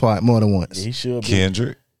be on there twice, more than once. Yeah, he should be.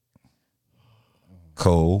 Kendrick,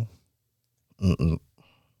 Cole.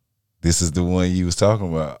 This is the one you was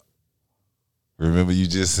talking about. Remember you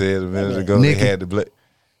just said a minute ago Nicki. they had the black.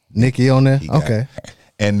 Nicki on there. He got Okay.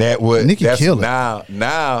 And that what Nicki that's kill it.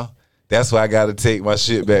 now that's why I got to take my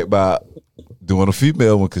shit back by doing a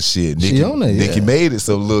female one because shit, Nicki, on there, yeah. Nicki made it,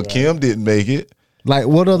 so Lil Kim didn't make it. Like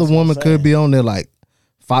what other woman could be on there? Like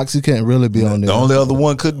Foxy can't really be on there. The only other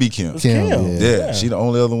one could be Kim. Kim, Kim. yeah. Yeah, she the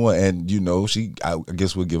only other one, and you know I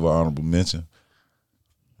guess we'll give her honorable mention.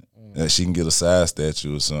 That she can get a side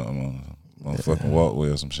statue or something on fucking walkway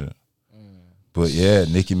or some shit. But yeah,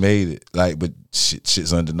 Nicki made it. Like, but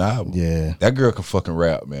shit's undeniable. Yeah. That girl can fucking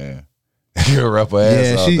rap, man. That girl rap her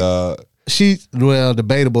ass off, dog. She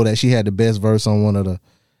debatable that she had the best verse on one of the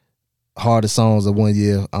hardest songs of one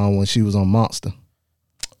year when she was on Monster.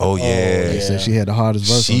 Oh yeah. They said she had the hardest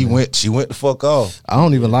verse. She on there. went the fuck off. I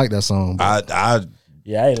don't even like that song. But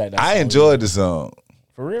Yeah, I ain't like that. I song. enjoyed the song.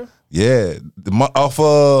 For real? Yeah,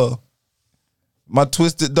 off my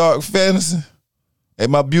Twisted Dark Fantasy. Hey,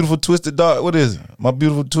 my beautiful Twisted Dark. What is it? My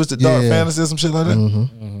beautiful Twisted Dark Yeah. Fantasy or some shit like that.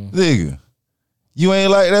 Nigga, you ain't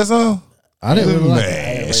like that song? I didn't really like it. I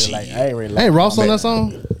ain't really shit. like. I ain't really like. Hey, Ross on that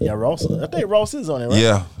song? Yeah, Ross. I think Ross is on it, right?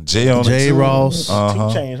 Yeah, Jay on Jay it too. Ross. 2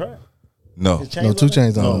 Chainz, right? No, Is Chainz No, 2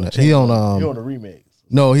 Chainz No, on that. Chainz He on He on the remix.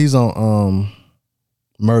 no, he's on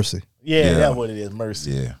Mercy. Yeah, Yeah. that's what it is.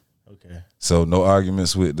 Mercy. yeah. Okay. So no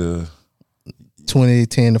arguments with the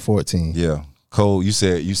 2010 to 14. yeah. Cole, you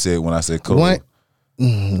said when I said Cole, What?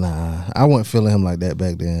 Nah, I wasn't feeling him like that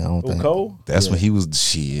back then. I don't Who, think. Cole? that's when he was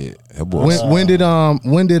shit. That boy When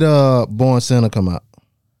did Born Sinner come out?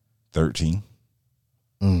 13.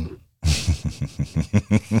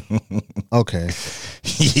 Okay.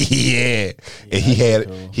 Yeah, and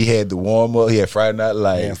he had the warm up. He had Friday Night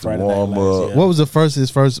Lights, Yeah, the Friday Night warm Lights, up. yeah. What was his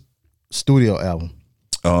first studio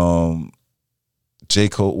album? J.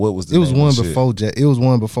 Cole. What was the It was name one of the shit? before It was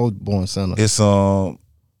one before Born Sinner. It's not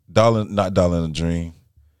Darling in a Dream.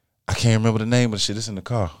 I can't remember the name of the shit. It's in the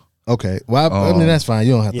car. Okay. Well, I mean that's fine.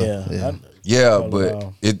 You don't have Yeah. to. Yeah, Probably but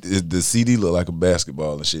wrong. it the CD looked like a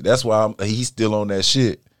basketball and shit. That's why he's still on that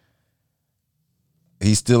shit.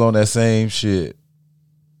 He's still on that same shit.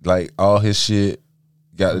 Like all his shit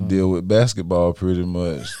got to deal with basketball pretty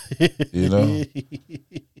much. You know?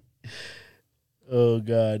 Oh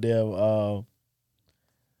god, damn.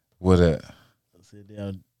 What that? I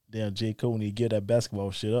said, damn, J. Cole need to give that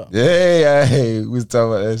basketball shit up. Hey, we was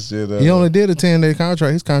talking about that shit. He only did a 10-day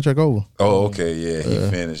contract. His contract over. Oh, okay, yeah, he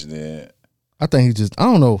finished then. I think I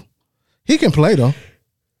don't know. He can play though.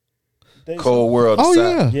 Cold World. Oh,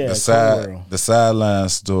 yeah, the Cold World. the sideline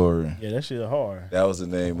story. Yeah, that shit hard. That was the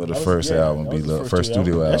name of the That was- first yeah, album, that was the B-Love, first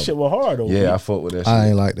studio album. That shit was hard though. Yeah, I fuck with that shit. I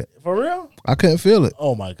ain't like that. For real? I couldn't feel it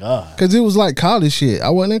Oh my god. because it was like college shit. I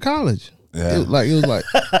wasn't in college. Yeah. It was like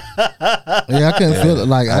yeah, I couldn't feel it.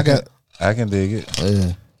 Like I I can dig it.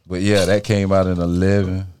 yeah. But yeah, that came out in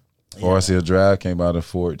 11. Forest Hill Drive came out in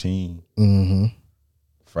 14. Mm-hmm.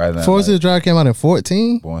 Friday Night Forest Hill Lights. Drive came out in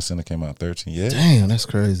 14. Born Center came out in 13. Yeah. Damn, that's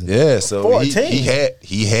crazy. Yeah, so 14?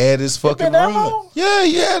 he had his fucking been that run. long? Yeah,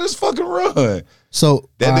 he had his fucking run. So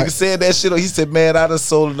That all nigga right, said that shit. He said, "Man, I done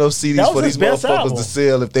sold enough CDs That was for his these best motherfuckers album. to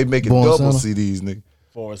sell if they make it Born double Center? CDs, nigga."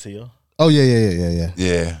 Forest Hill. oh yeah.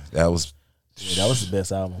 Yeah, that was. Yeah, that was his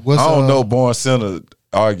best album. What's, I don't know. Born Center,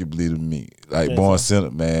 arguably to me, like Yeah, Born so-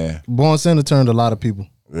 Center, man. Born Center turned a lot of people.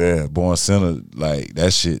 Yeah, Born Center, like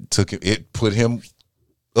that shit took him. It put him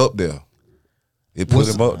up there. It put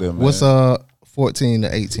him up there, man. What's 14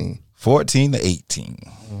 to 18? 14 to 18.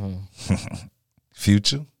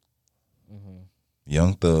 Future,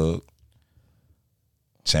 Young Thug,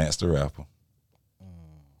 Chance the Rapper,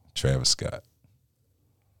 Travis Scott.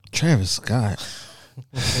 Travis Scott.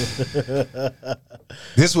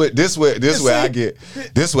 This way I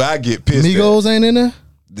get pissed. Migos ain't in there.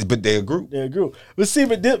 At. But they're a group. They're a group. But see,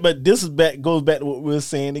 but this is goes back to what we were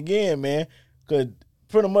saying again, man. Cause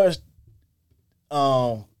pretty much,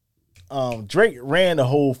 Drake ran the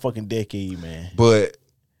whole fucking decade, man. But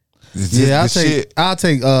Yeah, I'll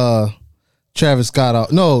take Travis Scott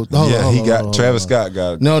out. No, hold on, Travis Scott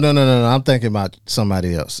got. No. I'm thinking about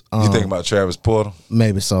somebody else. You thinking about Travis Porter?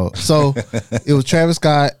 Maybe so. So it was Travis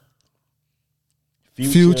Scott,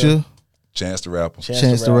 Future, Chance the Rapper,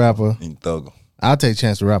 Chance the Rapper. and Thugger. I'll take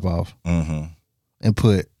Chance the Rapper off Mm-hmm. and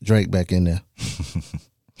put Drake back in there.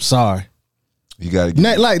 Sorry. You got to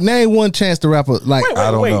get. Name one Chance the Rapper. Like Wait, I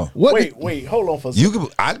don't know. What Wait, hold on for a second.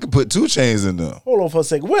 I could put 2 Chainz in there. Hold on for a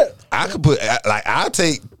second. What? I could put I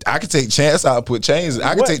could take Chance out, put Chains.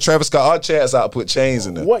 I could What? take Travis Scott or Chance out, put Chains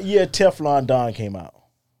in there. What year Teflon Don came out?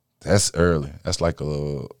 That's early. That's like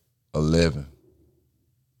 11.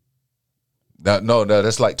 No,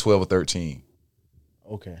 that's like 12 or 13.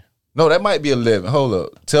 Okay. No, that might be 11. Hold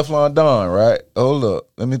up. Teflon Don, right? Hold up.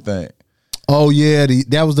 Let me think. oh yeah,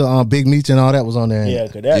 that was the Big Meech and all that was on there. Yeah,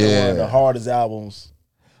 because that's Yeah. one of the hardest albums.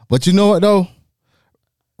 But you know what though?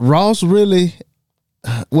 Ross really.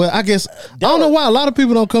 Well, I guess I don't know why a lot of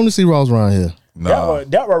people don't come to see Ross around here. Nah.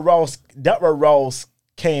 That where Ross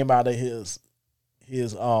came out of his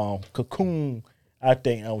cocoon, I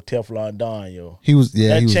think, on Teflon Don, yo. He was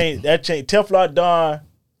That changed Teflon Don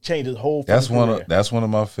changed his whole That's fucking career. that's one of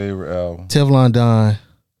my favorite albums. Teflon Don.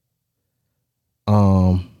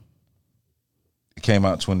 It came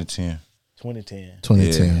out 2010. 2010.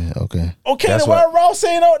 2010. Okay. Okay, That's then why why- Ross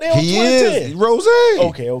ain't out there on He 2010? is Rose.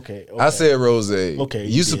 Okay. I said Rose. Okay, you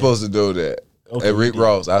You did. supposed to do that. Okay, Hey, Rick you did.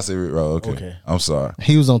 Ross. I said Rick Ross. Okay. Okay. I'm sorry.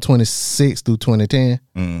 He was on 26 through 2010.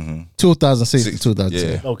 Mm-hmm. 2006 to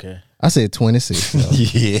 2010. Yeah. Okay. I said 26.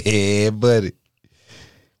 yo. Yeah, buddy.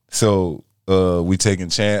 So we taking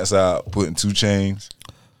Chance out, putting 2 Chainz,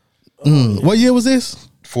 What year was this?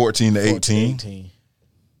 14 to 18. 18.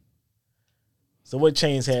 So what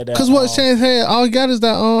Chainz had that? Because what Chance had, all he got is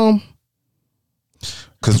that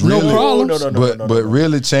Cause No really, problems. but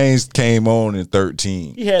really Chainz came on in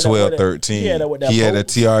 13, He had that 12, with that- 13. he had that with that He had that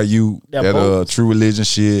Boats. TRU, That that Boats. True Religion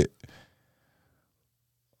shit.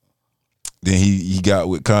 Then he got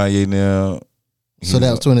with Kanye now. So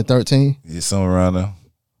that was 2013. It's somewhere around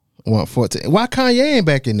there. 14. Why Kanye ain't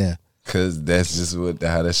back in there? Cause that's just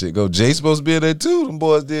how that shit go. Jay supposed to be there too. Them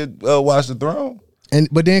boys did Watch the Throne.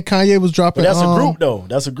 But then Kanye was dropping. But that's a group though.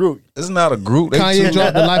 That's a group. It's not a group. They Kanye two-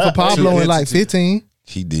 dropped The Life of Pablo in like entities. 15.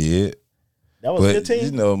 He did. That was But 15.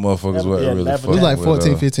 you know, motherfuckers Yeah, weren't really Life of It was fucking like with,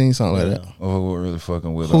 14, 15, something like that. Motherfuckers weren't really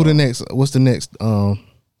fucking with. Who the next? What's the next?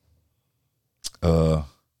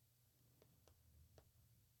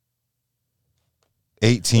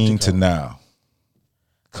 18 to now.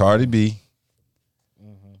 Cardi B,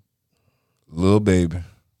 Lil Baby,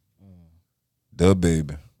 Da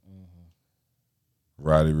Baby,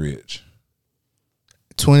 Roddy Ricch.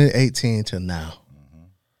 2018 to now.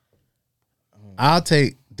 I'll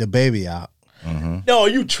take the baby out No,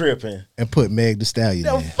 you tripping. and put Meg Thee Stallion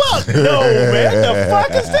The in. fuck no, man. The fuck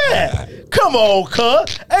is that? Come on,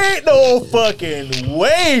 cuz. Ain't no fucking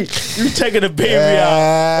way you taking the baby out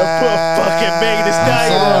and put fucking Megan Thee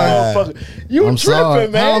Stallion on, motherfucker. You I'm tripping, sorry.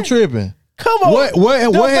 man. How I'm tripping? Come on.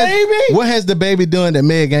 What has the baby done that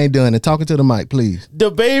Meg ain't done? And talking to the mic, please. The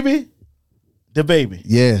baby? The baby.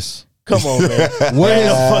 Yes. Come on, man. What Ain't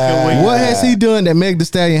no has, fucking way. what has he done that Meg Thee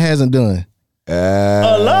Stallion hasn't done?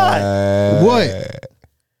 A lot. What?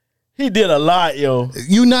 He did a lot, yo.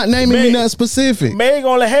 You not naming me Meg- nothing specific. Meg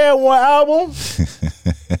only had one album.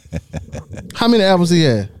 How many albums he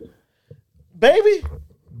had? Baby?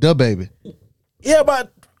 The baby. Yeah,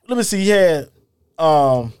 but let me see. He had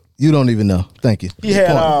You don't even know. Thank you. He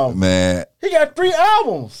had Man, he got 3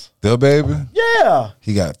 albums. the baby, Yeah.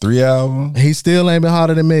 he got 3 albums. He still ain't been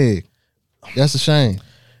harder than Meg. That's a shame.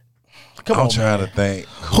 Come I'm on, trying man. to think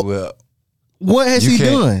who else. What has You he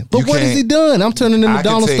can't- done? But you what has can't- he done? I'm turning into I can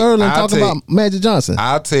Donald take- Sterling I'll talking take- about Magic Johnson.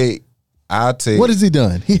 I'll take. What has he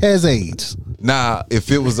done? He has AIDS. Nah, if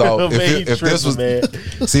it was all, Man, if this was, man.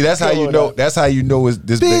 see, that's how Come you on know. now. That's how you know is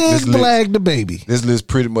this Big list. Black the baby. This list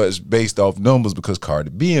pretty much based off numbers because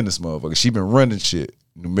Cardi B in this motherfucker. She been running shit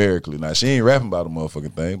numerically. Now she ain't rapping about a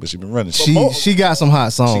motherfucking thing, but she been running shit. She got some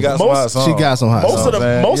hot songs. She got some hot songs. She got some hot Most songs. of the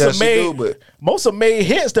man. most Yeah, of she made do, but- most of made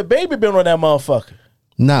hits. The baby been on that motherfucker.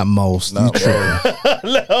 Not most. Nah, You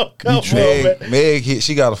tripping. No, come on, man. Meg hit.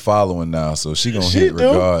 She got a following now, so she gonna She hit do.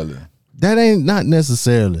 regardless. That ain't not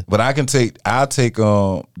necessarily. But I'll take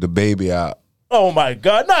the baby out. Oh my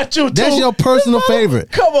God, not you too. That's your personal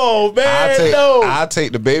favorite. Come on, man. I'll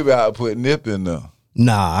take the baby out and put Nip in there.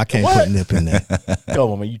 Nah, I can't What? put Nip in there.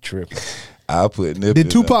 Come on, man. You tripping? I'll put Nip in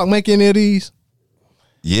Did Tupac make any of these?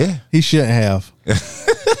 there. Yeah. He shouldn't have.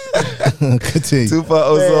 Continue. Tupac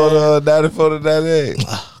was on 94 to 98.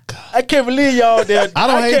 I can't believe y'all there. I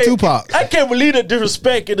don't hate can't- Tupac. I can't believe the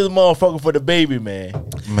disrespect in this motherfucker for the baby, man.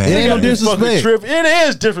 Man. It ain't no Got me fucking disrespect. tripping. It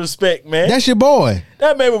is disrespect, man. That's your boy.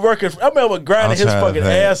 That man was working. I remember grinding I'm his trying to fucking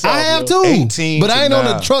think. ass off. I have yo. too. 18 But I ain't to on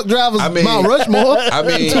the now. truck drivers I mean- Mount Rushmore. I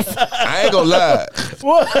mean, I ain't gonna lie.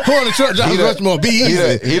 What? Who on the truck drivers Rushmore? Be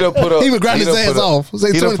easy. He done put up. He would grind he his done ass put up- off.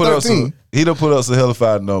 Say He done put up 2013. some. He done put up some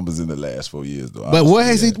hellified numbers in the last 4 years, though. But what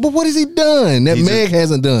has he? But what has he done that He Meg just-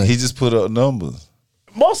 hasn't done? He just put up numbers.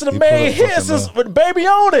 Most of the He main put up hits fucking is with the baby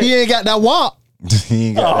on it. He ain't got that walk. He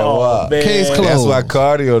ain't got that Oh, wild. man. Case closed. That's why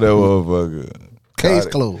Cardi on that motherfucker. Case Cardi-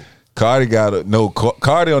 closed. Cardi got a no.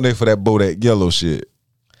 Cardi on there for that Bodak Yellow shit.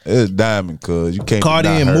 It's diamond, cuz you can't. Cardi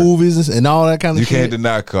deny in her. movies and all that kind of You shit. can't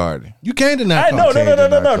deny Cardi. You can't deny. I know,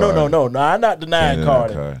 Cardi. no. I'm not denying Can't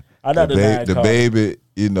deny Cardi. I'm not denying the Cardi. baby.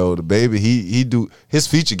 You know the baby. He do his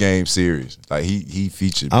feature game series. Like he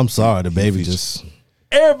featured. I'm sorry, the he baby featured. just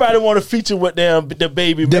Everybody want to feature with them the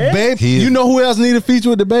baby, the man. baby. He is- You know who else need a feature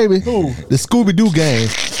with the baby? Who? The Scooby Doo gang,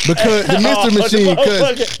 because the Oh, Mystery Machine. the Because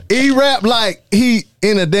motherfucker. he rap like he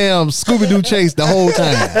in a damn Scooby Doo chase the whole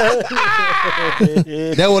time.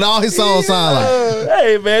 That what all his songs sound like.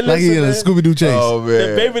 Hey man, Like he listen, in a man. Scooby Doo chase. Oh The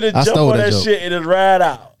man. baby to I jump stole on that that joke. shit and just ride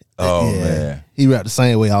out. Oh Yeah. man. He rap the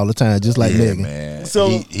same way all the time, just like Yeah, Megan. man. So-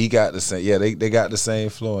 he got the same. Yeah, they got the same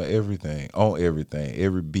flow on everything. On everything,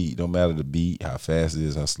 every beat. Don't matter the beat, how fast it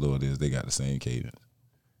is, how slow it is. They got the same cadence.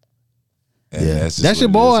 And Yeah, just that's your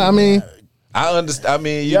what it boy. is. I mean, I understand. I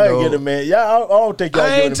mean, you Y'all know, get it, man. Y'all, I don't think y'all I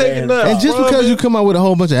ain't give it, taking man. nothing. and just From because it. you come out with a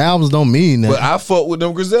whole bunch of albums don't mean that. but I fuck with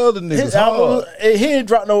them Griselda niggas His album, hard. he ain't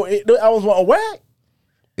dropped no. I was on whack.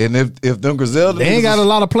 And if them Griselda They ain't niggas got a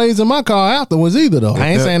lot of plays in my car afterwards either, though. I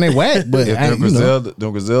ain't them- saying they whack, but if I, them you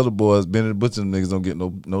know. Griselda boys, Benny the Butcher niggas don't get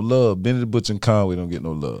no love. Benny the Butcher and Conway don't get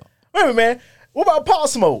no love. Wait a minute, man. What about Pop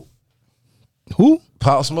Smoke? Who?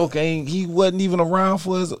 Pop Smoke he wasn't even around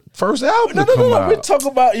for his first album No, to come We out. talk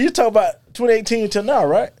about you talk about 2018 till now,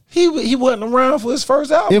 right? He wasn't around for his first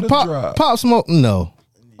album If to Pop drop. Pop Smoke, no.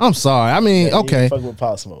 I'm sorry. I mean, You okay. fucking with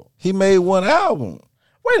Pop Smoke. He made one album.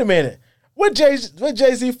 Wait a minute. What Jay Z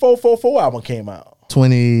 444 album came out?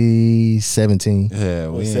 2017. Yeah,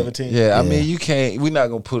 we ain't- 17? Yeah, I mean, you can't. We're not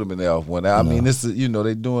gonna put him in there off one. I mean, this is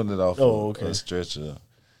they doing it off Oh, okay. a stretch of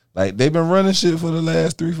like they've been running shit for the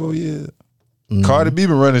last 3-4 years. Mm-hmm. Cardi B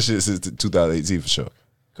been running shit since 2018 for sure.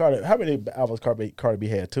 Cardi, how many albums Cardi B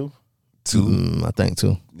had? Two. Two, I think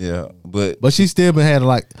too. yeah, but But she still been had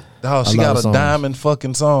like dog, she lot got of a songs. diamond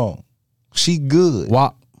fucking song. She good.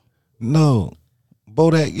 WAP. No,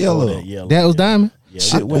 Bodak Yellow. That yellow. That was Diamond.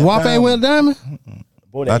 Shit went WAP ain't diamond. went Diamond.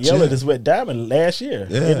 Boy, Not that yellow yet. just went diamond last year.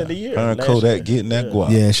 Yeah, End of the year. her and last Kodak year. getting that Yeah.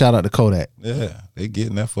 guap. Yeah, shout out to Kodak. Yeah, they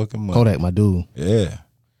getting that fucking money. Kodak, my dude. Yeah,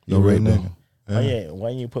 No you red real though. nigga. Why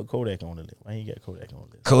you put Kodak on the list? Why you got Kodak on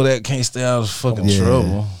the list? Kodak can't stay out of fucking Yeah.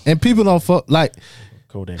 trouble. And people don't fuck like.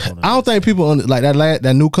 Kodak on the I don't list. think people like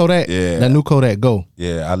that new Kodak. Yeah. That new Kodak go.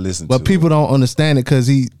 Yeah, I listened But to people don't understand it because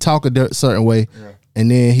he talk a certain way, and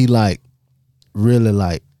then he like really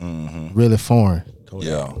really foreign. it.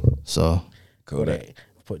 Yeah, So Kodak. Kodak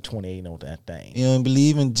put 28 on that thing. You don't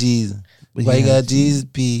believe in Jesus. But Why you yeah. got Jesus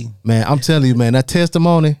P? man, I'm telling you, man, that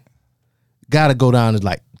testimony gotta go down as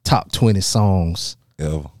like top 20 songs.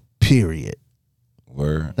 Ever. Period.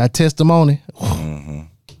 Word. That testimony.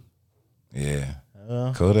 Yeah.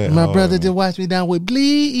 Kodak. My hard, brother man. just watched me down with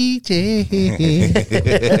bleaching.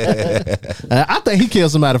 I think he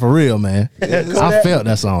killed somebody for real, man. I felt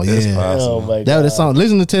that song. It's Yeah. possible. Oh my That was the god. song.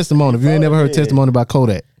 Listen to Testimony. If you ain't never heard Yeah. Testimony by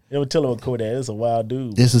Kodak. They would tell him Kodak. It's a wild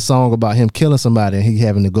dude. It's a song about him killing somebody and he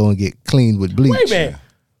having to go and get cleaned with bleach. Wait a minute.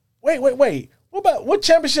 Wait. What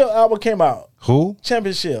championship album came out? Who?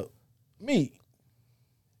 Championship. Meek.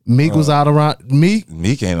 Meek was out around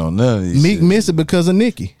Meek ain't on none of these. Meek shit. missed it because of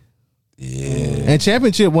Nicki. Yeah. And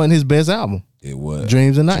Championship wasn't his best album. It was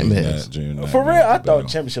Dreams and Nightmares. For real, I thought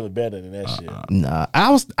Championship was better than that shit. Nah,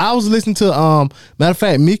 I was listening to matter of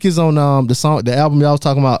fact, Meek is on the album y'all was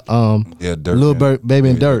talking about Dirt. Lil Baby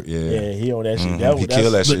and Dirt. Yeah, he on that shit. He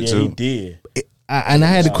killed that shit too. He did. I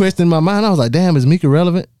had the question in my mind. I was like, damn, is Meek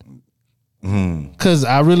irrelevant? Because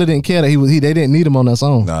I really didn't care that they didn't need him on that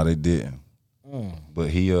song. Nah, they didn't. But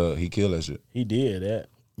he killed that shit. He did that.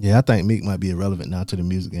 Yeah, I think Meek might be irrelevant now to the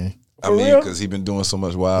music game. I mean, because he been doing so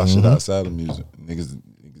much wild shit outside of music.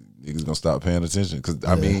 Niggas gonna stop paying attention. Because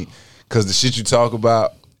because the shit you talk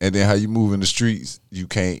about and then how you move in the streets, you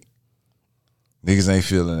can't. Niggas ain't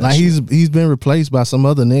feeling that. Like shit. he's been replaced by some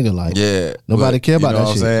other nigga. Like nobody care about that You know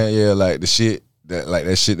what shit. I'm saying? Yeah, like the shit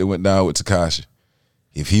that shit that went down with Tekashi.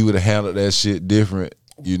 If he would have handled that shit different,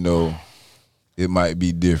 it might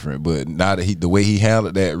be different. But now that the way he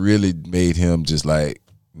handled that really made him just like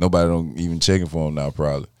nobody don't even checking for him now,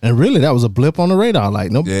 probably. And really, that was a blip on the radar.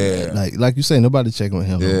 Like Yeah. like you say, nobody checking with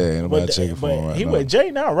him. Yeah, ain't nobody checking for him right he now. with Jay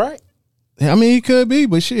now, right? I mean, he could be,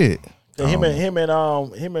 but shit. Him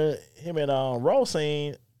and Ross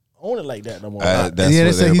ain't on it like that no more. That's Yeah, they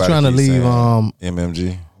what say he everybody trying to keep leave, saying.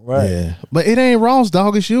 MMG. right. Yeah, but it ain't Ross,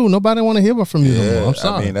 dog. It's you. Nobody want to hear from you no more. I'm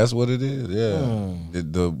sorry. I mean, that's what it is. Yeah,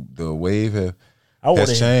 the wave I wanna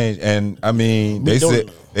has changed, and I mean, they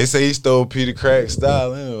say he stole Peter Crack's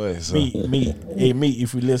style anyway. So. Meek,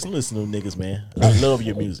 if you listen to them niggas, man. I love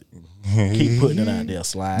your music. Keep putting it out there,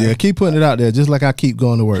 Slide. Yeah, keep putting it out there, just like I keep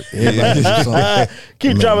going to work. Everybody listen to something.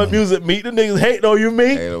 Keep dropping music, Meek. The niggas hate on you,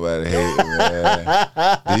 Meek. Ain't nobody hate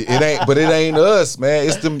it, man. But it ain't us, man.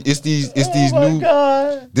 It's these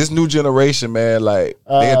this new generation, man. Like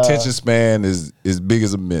their attention span is big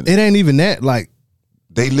as a minute. It ain't even that. Like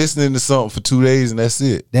They listening to something for 2 days and that's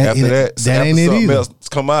it. After that ain't it something either. else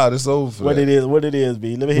come out, it's over. For What that. it is,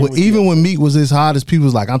 B. Let me hear well, what you even got. when Meek was his hottest, people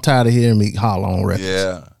was like, I'm tired of hearing Meek holler on records.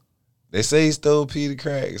 Yeah, they say he stole Peter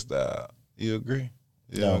Crack style. You agree?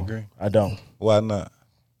 You don't agree? I don't. Why not?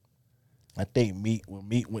 I think when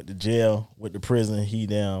Meek went to jail, went to prison, he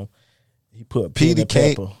put Peter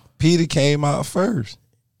came. came out first.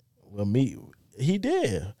 Well, Meek, he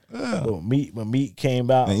did. Yeah. But when Meek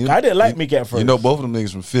came out, And I didn't like Meek at first. You know both of them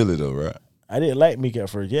niggas from Philly though, right? I didn't like Meek at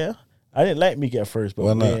first. Yeah, I didn't like Meek at first, but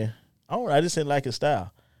Why not? then I just didn't like his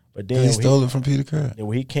style. But then He stole it from Peter Crack.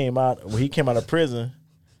 when he came out of prison,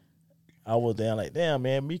 I was down like, damn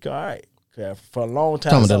man, Meek all right. 'Cause for a long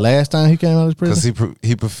time, Talking about the last time he came out of prison. Because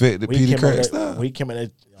he perfected when he Peter came out Crack of style. that- when he came out of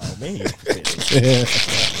that, oh man, he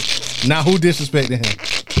perfected. Now who disrespected him?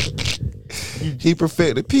 He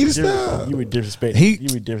perfected Peter style. You were disrespecting. He-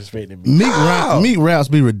 you were disrespecting me. Meek raps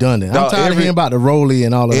be redundant. I'm Dog, tired of hearing about the Rolly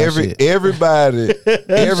and all of that shit. Everybody,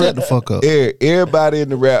 Shut the fuck up. everybody in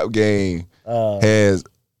the rap game has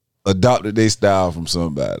adopted their style from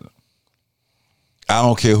somebody. I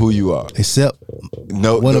don't care who you are. Except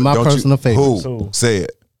No, one of my don't you- personal favorites. Who? Say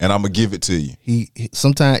it, and I'm gonna give it to you. he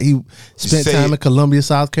sometimes he spent Say time it. in Columbia,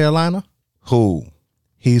 South Carolina. Who?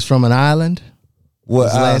 He's from an island. What?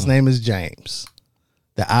 His last name is James.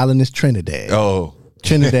 The island is Trinidad. Oh.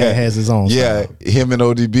 Trinidad has his own Yeah, style. him and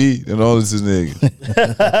ODB, them the only two niggas. Them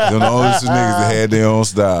the only two niggas that had their own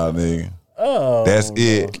style, nigga. Oh, That's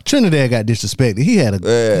it. Trinidad got disrespected. He had a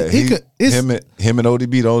Yeah, he could him and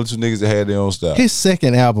ODB, the only two niggas that had their own style. his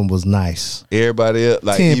second album was nice. Everybody else,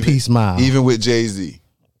 like 10-piece mile. even with Jay-Z,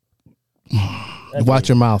 Watch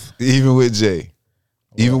your mouth. even with Jay,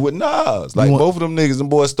 even with Nas, like both of them niggas, them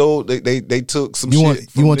boys stole. They took some. You shit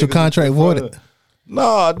want from you want your niggas contract in front voided? of- No,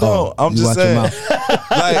 I don't. Oh, I'm you just watch your saying,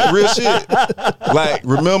 like real shit. Like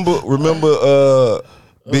remember,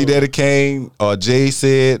 Big Daddy Kane or Jay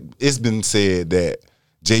said it's been said that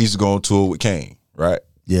Jay used to go on tour with Kane, right?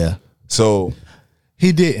 Yeah. So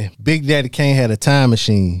He didn't. Big Daddy Kane had a time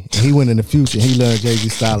machine. And he went in the future. He learned Jay-Z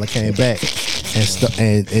style and came back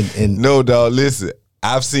and no, dog. Listen,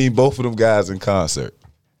 I've seen both of them guys in concert,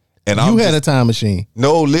 and you had a time machine.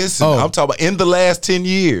 no. Listen, Oh. I'm talking about in the last 10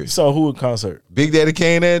 years. so who in concert? Big Daddy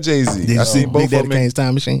Kane and Jay-Z. Did you I see seen both Big of Daddy them. Kane's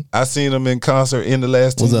time machine? I seen them in concert in the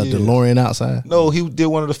last 10 Was a years. DeLorean outside? No, he did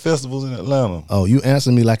one of the festivals in Atlanta. Oh, you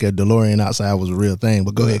answered me like a DeLorean outside was a real thing,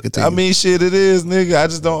 but go ahead, continue. I mean, shit, it is, nigga. I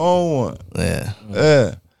just don't own one. yeah,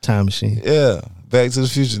 Yeah, time machine. yeah. Back to the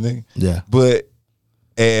Future, nigga. Yeah.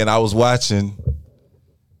 And I was watching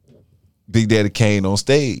Big Daddy Kane on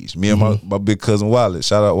stage. Me and my big cousin Wallet.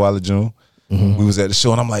 Shout out Wallet June. We was at the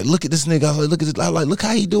show, and I'm like, look at this nigga. I was like, look at this. I was like, look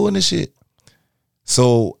how he doing this shit.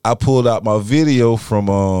 So I pulled out my video from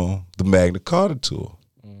the Magna Carta tour,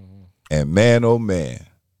 and man, oh man,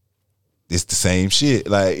 it's the same shit.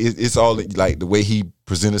 Like it's all like the way he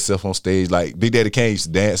present himself on stage. Like Big Daddy Kane used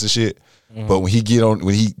to dance and shit, but when he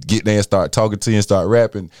get there and start talking to you and start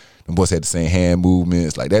rapping, them boys had the same hand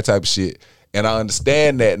movements, like that type of shit. And I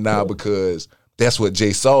understand that now because that's what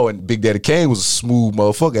Jay saw, and Big Daddy Kane was a smooth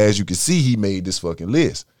motherfucker. As you can see, he made this fucking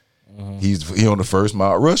list. He on the first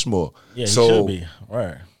Mount Rushmore. Yeah, so he should be.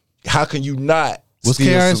 Right. how can you not? Was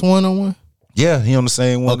steal KRS some- one on one? Yeah, he on the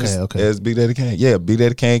same one as Big Daddy Kane. Yeah, Big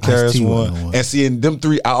Daddy Kane, Ice-T KRS one. One. And seeing them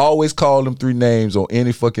three, I always call them three names on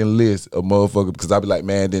any fucking list of motherfucker because I be like,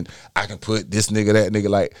 man, then I can put this nigga, that nigga.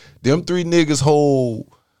 Like, them three niggas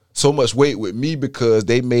hold so much weight with me because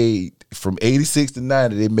they made, from 86 to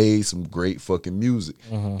 90, they made some great fucking music.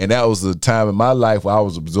 And that was a time in my life where I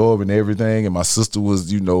was absorbing everything, and my sister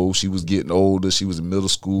was, you know, she was getting older. She was in middle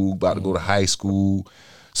school, about to go to high school.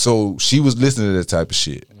 So she was listening to that type of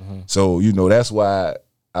shit. So, you know, that's why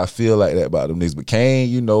I feel like that about them niggas. But Kane,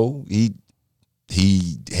 you know, he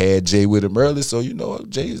had Jay with him early, so, you know,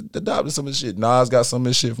 Jay adopted some of the shit. Nas got some of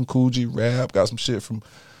the shit from Cool G Rap, got some shit from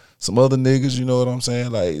some other niggas, you know what I'm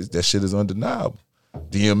saying? Like, that shit is undeniable.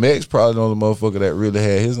 DMX probably the only motherfucker that really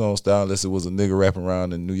had his own style, unless it was a nigga rapping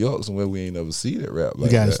around in New York somewhere we ain't never see that rap like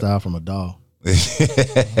He got that. his style from a dog.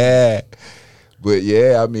 But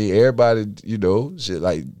yeah, I mean, everybody, you know, shit,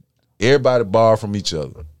 like, everybody borrow from each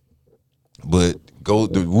other. But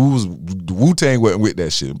the Wu-Tang wasn't with that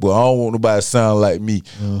shit. But I don't want nobody to sound like me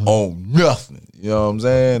on nothing. You know what I'm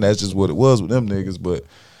saying? That's just what it was with them niggas. But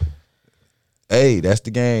hey, that's the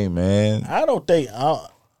game, man. I don't think.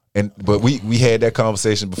 But we had that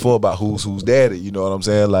conversation before about who's daddy. You know what I'm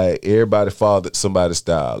saying? Like, everybody fathered somebody's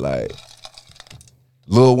style. Like,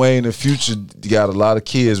 Lil Wayne and Future got a lot of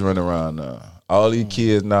kids running around now. All these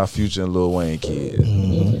kids now Future and Lil Wayne kids.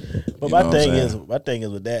 But my thing is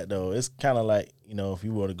with that though, it's kind of like, you know, if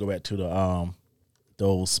you were to go back to the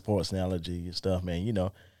those sports analogy and stuff, man, you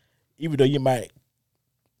know, even though you might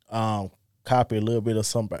copy a little bit of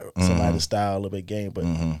somebody's style, a little bit of game, but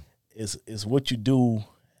it's what you do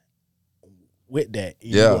with that.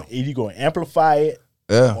 Either you gonna amplify it,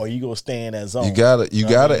 or you gonna stay in that zone. You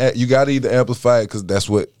gotta either amplify it because that's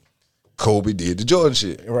what Kobe did to Jordan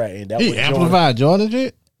shit. Right, and that He amplified Jordan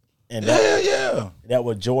shit? And that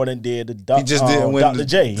what Jordan did to he just didn't win Dr.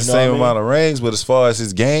 J. the same amount of rings, but as far as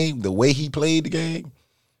his game, the way he played the game,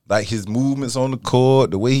 like his movements on the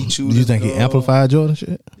court, the way he chose. Do you think he amplified Jordan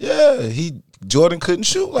shit? Yeah, Jordan couldn't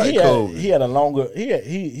shoot like Kobe. He had a longer. He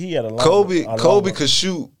had a longer. Kobe could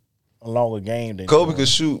shoot a longer game than Kobe could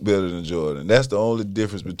shoot better than Jordan. That's the only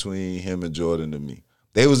difference between him and Jordan to me.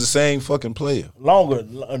 They was the same fucking player. Longer.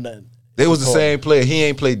 They was the same player. He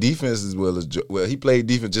ain't played defense as well as he played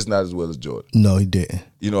defense just not as well as Jordan. No, he didn't.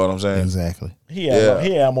 You know what I'm saying? Exactly. He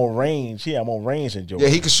had more range. He had more range than Jordan.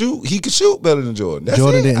 Yeah, he could shoot. He could shoot better than Jordan. That's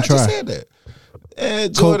Jordan it. didn't I try. just said that.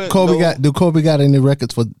 And Jordan, Kobe got any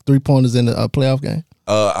records for 3-pointers in the playoff game?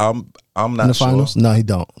 I'm not In the sure. finals? No, he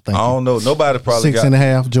don't. Thank you. I don't know. Nobody probably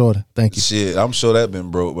 6.5, Jordan. Thank you. Shit, I'm sure that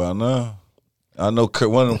been broke by now. I know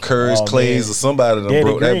one of them Curry's, Clays, or somebody done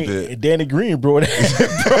broke that bit. Danny Green broke that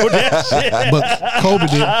shit. But Kobe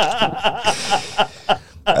did.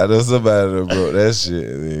 I know somebody done broke that shit.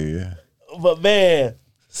 Nigga. But man,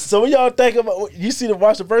 so when y'all think about, you see the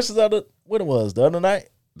watch the verses what it was the other night?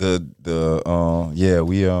 We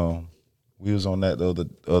was on that the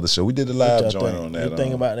other show. We did a live joint on that. What you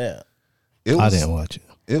think about that? I didn't watch it.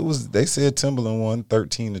 It was, they said Timberland won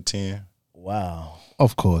 13-10. Wow.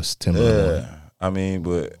 Of course, Timberland won. I mean,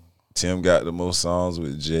 but Tim got the most songs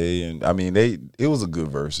with Jay, and I mean it was a good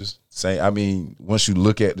verses. I mean, once you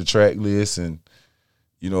look at the track list and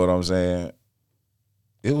you know what I'm saying,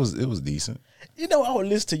 it was decent. You know, I would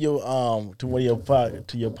listen to your your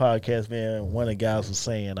podcast, man. One of the guys was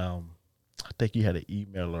saying, I think you had an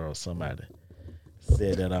emailer or somebody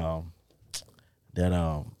said that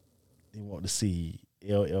they want to see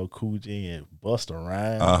LL Cool J and Busta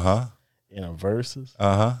Rhymes in a verses.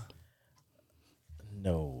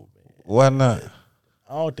 No, man. Why not?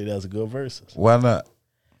 I don't think that's a good verses. Why not?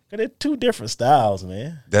 Cause they're two different styles,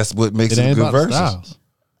 man. That's what makes it a ain't good about the verses. styles.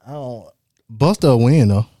 I don't. Busta will win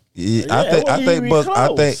though. Yeah, Yeah, I think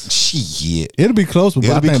close. shit. It'll be close, but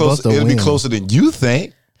I think Busta will It'll win. be closer than you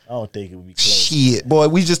think. I don't think it would be close. Shit, boy,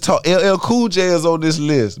 we just talked. LL Cool J is on this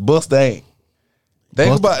list. Busta ain't.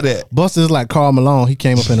 Think about that. Busta is like Karl Malone. He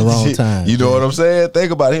came up in the wrong Shit, time. You know what I'm saying?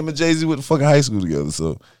 Think about it. Him and Jay-Z went to fucking high school together.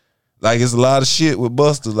 So, like, it's a lot of shit with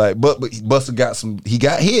Busta. Like, but Busta got he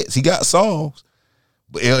got hits. He got songs.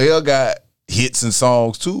 But LL hits and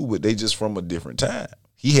songs too, but they just from a different time.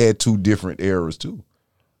 He had 2 different eras too.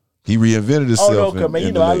 He reinvented himself. Oh no, man. in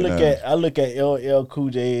You the know, late I look at LL Cool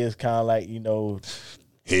J as kind of like, you know.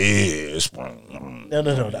 Headsprung. No,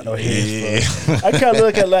 not no Headsprung. I kind of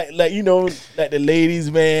look at like you know, like the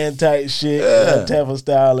ladies man type shit, that type of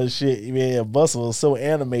style of shit. Man, Bustle was so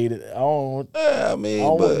animated. I don't want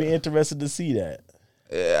to be interested to see that.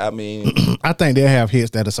 Yeah, I mean, I think they'll have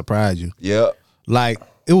hits that'll surprise you. yeah, Like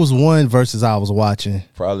it was one versus I was watching.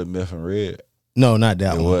 probably Meth and Red. No, not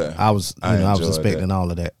that It one. wasn't. I was enjoyed expecting that. all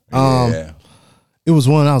of that. Yeah, It was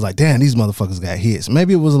one I was like, damn, these motherfuckers got hits.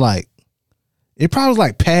 Maybe it was like, it probably was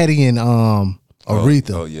like Patty and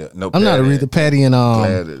Aretha. Oh yeah, no, I'm not Patty. Aretha, Patty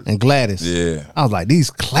Gladys. and Gladys. Yeah, I was like, these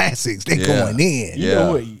classics, they Yeah. going in.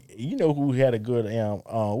 Yeah. You know who had a good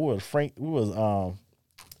what was Frank? Who was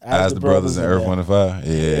As the Brothers and Earth, Wind and Fire.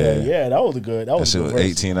 Yeah, that was a good. That That was shit a was good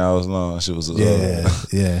 18 hours long. That shit was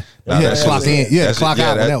Yeah. Nah, You had that to shit clock was- in. Yeah, that clock shit-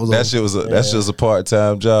 out. yeah, That was that shit was that shit was a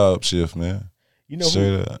part-time job shift, man. You know Straight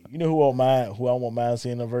who? up. You know who I want mine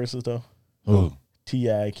seeing the verses though? Who?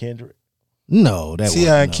 T.I. Kendrick, No, that T.I.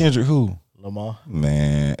 and wasn't, Kendrick, who? Lamar.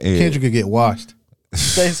 Man, no. Kendrick could get washed.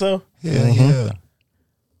 Say so. yeah.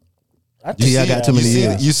 I T.I. got too many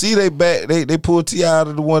years. You see, they pulled T.I. out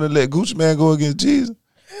of the one and let Gucci Man go against Jesus.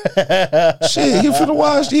 Shit, he finna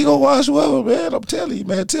wash. He gonna wash whoever, man. I'm telling you,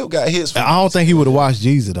 man. Tip got hits. I don't think he would have watched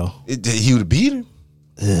Jesus though. He would have beat him.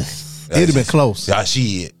 It'd have been close. Yeah,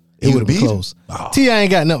 shit. It would have been close. T.I.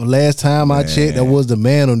 ain't got nothing. Last time I checked, that was the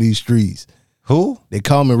man on these streets. Who? They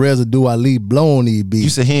call me Residue. I leave blow on these beats. You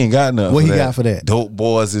said he ain't got nothing. What for he that. got for that? Dope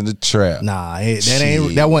boys in the trap. Nah, that ain't Shit. that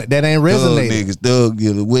ain't Thug resonate. niggas, thug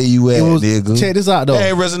dealer. Where you at, nigga? Check this out though. That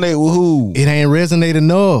ain't resonate with who? It ain't resonate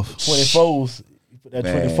enough. 24s. You put that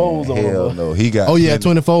 24s on. Hell him. no. He got. Oh yeah,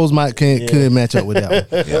 plenty. 24s could match up with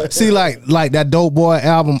that one. See, like that Dope Boy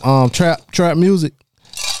album, trap music.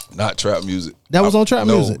 Not trap music. That was on trap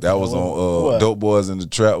music. That was on What? Dope Boys in the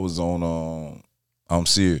Trap was on I'm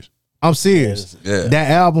Serious. I'm serious. Yeah. That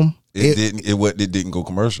album, It didn't go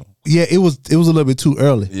commercial. yeah, it was a little bit too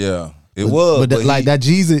early. Yeah. It was. but like that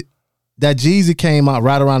Jeezy came out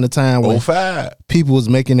right around the time when 05. people was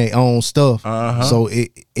making their own stuff. Uh-huh. So it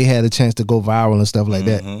had a chance to go viral and stuff like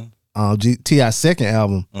that. T.I.'s second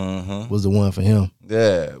album was the one for him.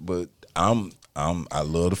 Yeah, but I love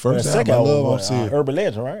the The first second album. I album love I'm was Serious. Urban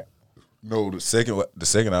Legend, right? No, the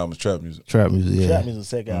second album is trap music. Trap music, yeah. Trap music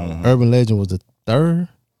second album. Urban Legend was the third.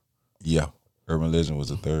 Yeah. Urban Legend was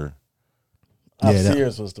the third. I'm Yeah, that-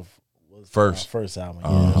 Serious was First. first album.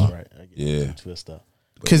 Yeah, that's right. I get Yeah. twist up.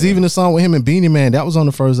 Because even the song with him and Beanie Man, that was on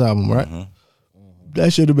the first album, right?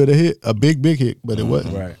 That should have been a hit, a big hit, but it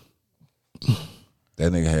wasn't. Right.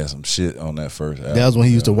 That nigga had some shit on that first album. That was when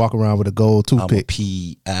he used to walk around with a gold I'm a toothpick.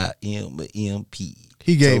 PIMP.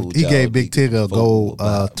 He gave Big Tigger a gold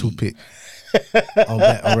about me. toothpick on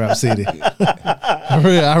Rap City.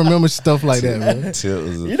 I remember stuff like that, man.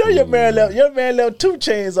 You know your man left 2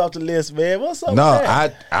 Chainz off the list, man. What's up? No, with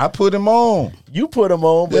that? I put him on. You put him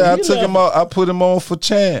on, but Yeah, I he took left- him out. I put him on for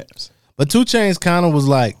Champs. But 2 Chainz kind of was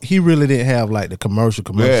like, he really didn't have like the commercial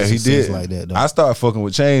Yeah, he success did. like that though. I started fucking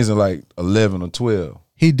with Chains in like 11 or 12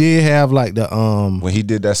 He did have like the when he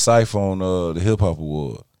did that cipher on the Hip Hop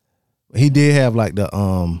Award. he did have like the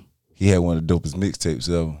He had one of the dopest mixtapes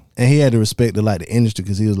ever. and he had to respect the like the industry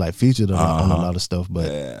because he was like featured on a lot of stuff, but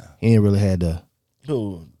Yeah, he ain't really had the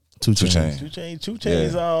Who? 2 2 Chainz. Chainz. 2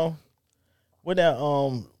 Chainz. With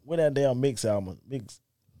that damn mix album,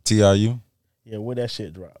 TRU. yeah, where that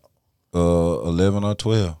shit dropped. 11 or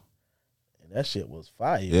 12. And that shit was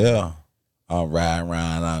fire. Yeah, I'm riding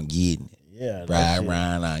around, I'm getting it. Yeah, Riding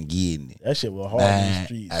around, I'm getting it. that shit was hard in the Mine,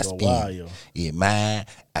 streets I for a while, spin. yo. Yeah, mine,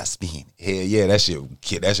 I spin. Hell yeah, that shit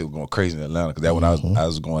was going crazy in Atlanta because that when I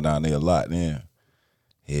was going down there a lot then.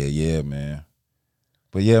 Hell yeah, man.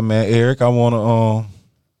 But yeah, man, Eric, I want to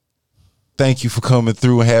thank you for coming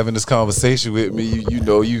through and having this conversation with me. You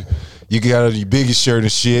know you got on your biggest shirt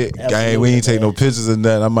and shit. Gang, we ain't take no pictures of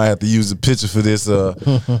that. I might have to use the picture for this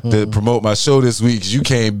to promote my show this week because you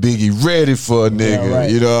came Biggie ready for a nigga. Yeah, right.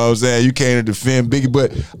 You know what I'm saying? You came to defend Biggie,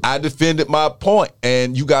 but I defended my point,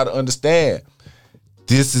 and you got to understand,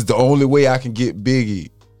 this is the only way I can get Biggie.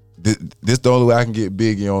 This the only way I can get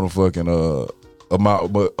Biggie on a fucking a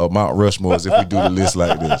Mount Rushmore is if we do the list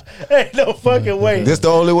like this. Ain't no fucking way. That's the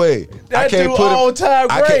only way. That dude all-time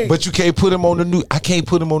great. But you can't put him on the I can't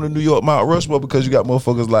put him on the New York Mount Rushmore because you got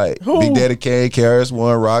motherfuckers like Who? Big Daddy Kane,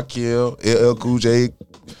 KRS-One, Rakim, LL Cool J,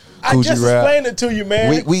 I Coogee just Rap. explained it to you,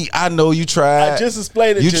 man. I know you tried. I just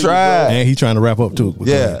explained it you to you, tried. And he trying to wrap up too.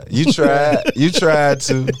 Yeah, you tried. You tried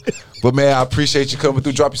to. But man, I appreciate you coming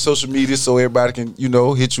through. Drop your social media so everybody can,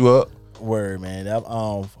 hit you up. Word, man. That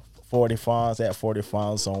 40 Fonz at 40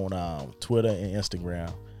 Fonz on Twitter and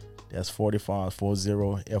Instagram. That's 40 Fonz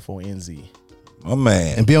 40 FONZ. My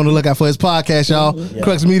man. And be on the lookout for his podcast, y'all.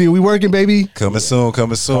 Crux Media, we working, baby. Coming soon.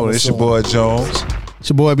 It's your boy Jones. It's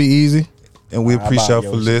your boy Be Easy. And we appreciate y'all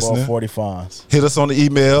for listening. 40 Fonz. Hit us on the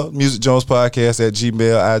email,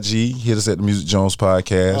 musicjonespodcast@gmail, IG. Hit us at the Music Jones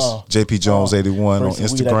Podcast. JP Jones 81 on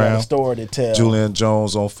Instagram. Julian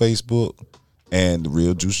Jones on Facebook. And the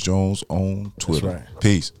Real Juice Jones on Twitter. That's right.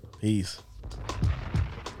 Peace.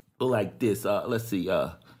 Like this, let's see,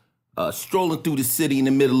 strolling through the city in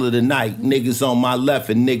the middle of the night, niggas on my left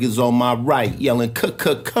and niggas on my right, yelling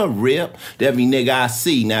rip to every nigga I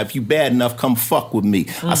see. Now if you bad enough, come fuck with me.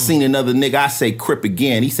 I seen another nigga, I say crip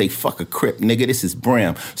again, he say fuck a crip, nigga, this is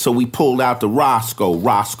Bram. So we pulled out the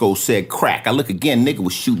Roscoe said crack. I look again, nigga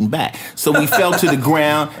was shooting back. So we fell to the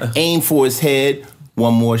ground, aimed for his head.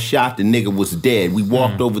 One more shot, the nigga was dead. We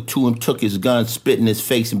walked over to him, took his gun, spit in his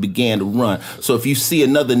face, and began to run. So if you see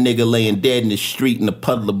another nigga laying dead in the street in a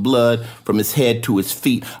puddle of blood from his head to his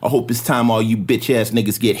feet, I hope it's time all you bitch-ass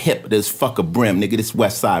niggas get hip as fuck a Brim. Nigga, this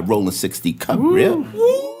West Side rolling 60 cup, real.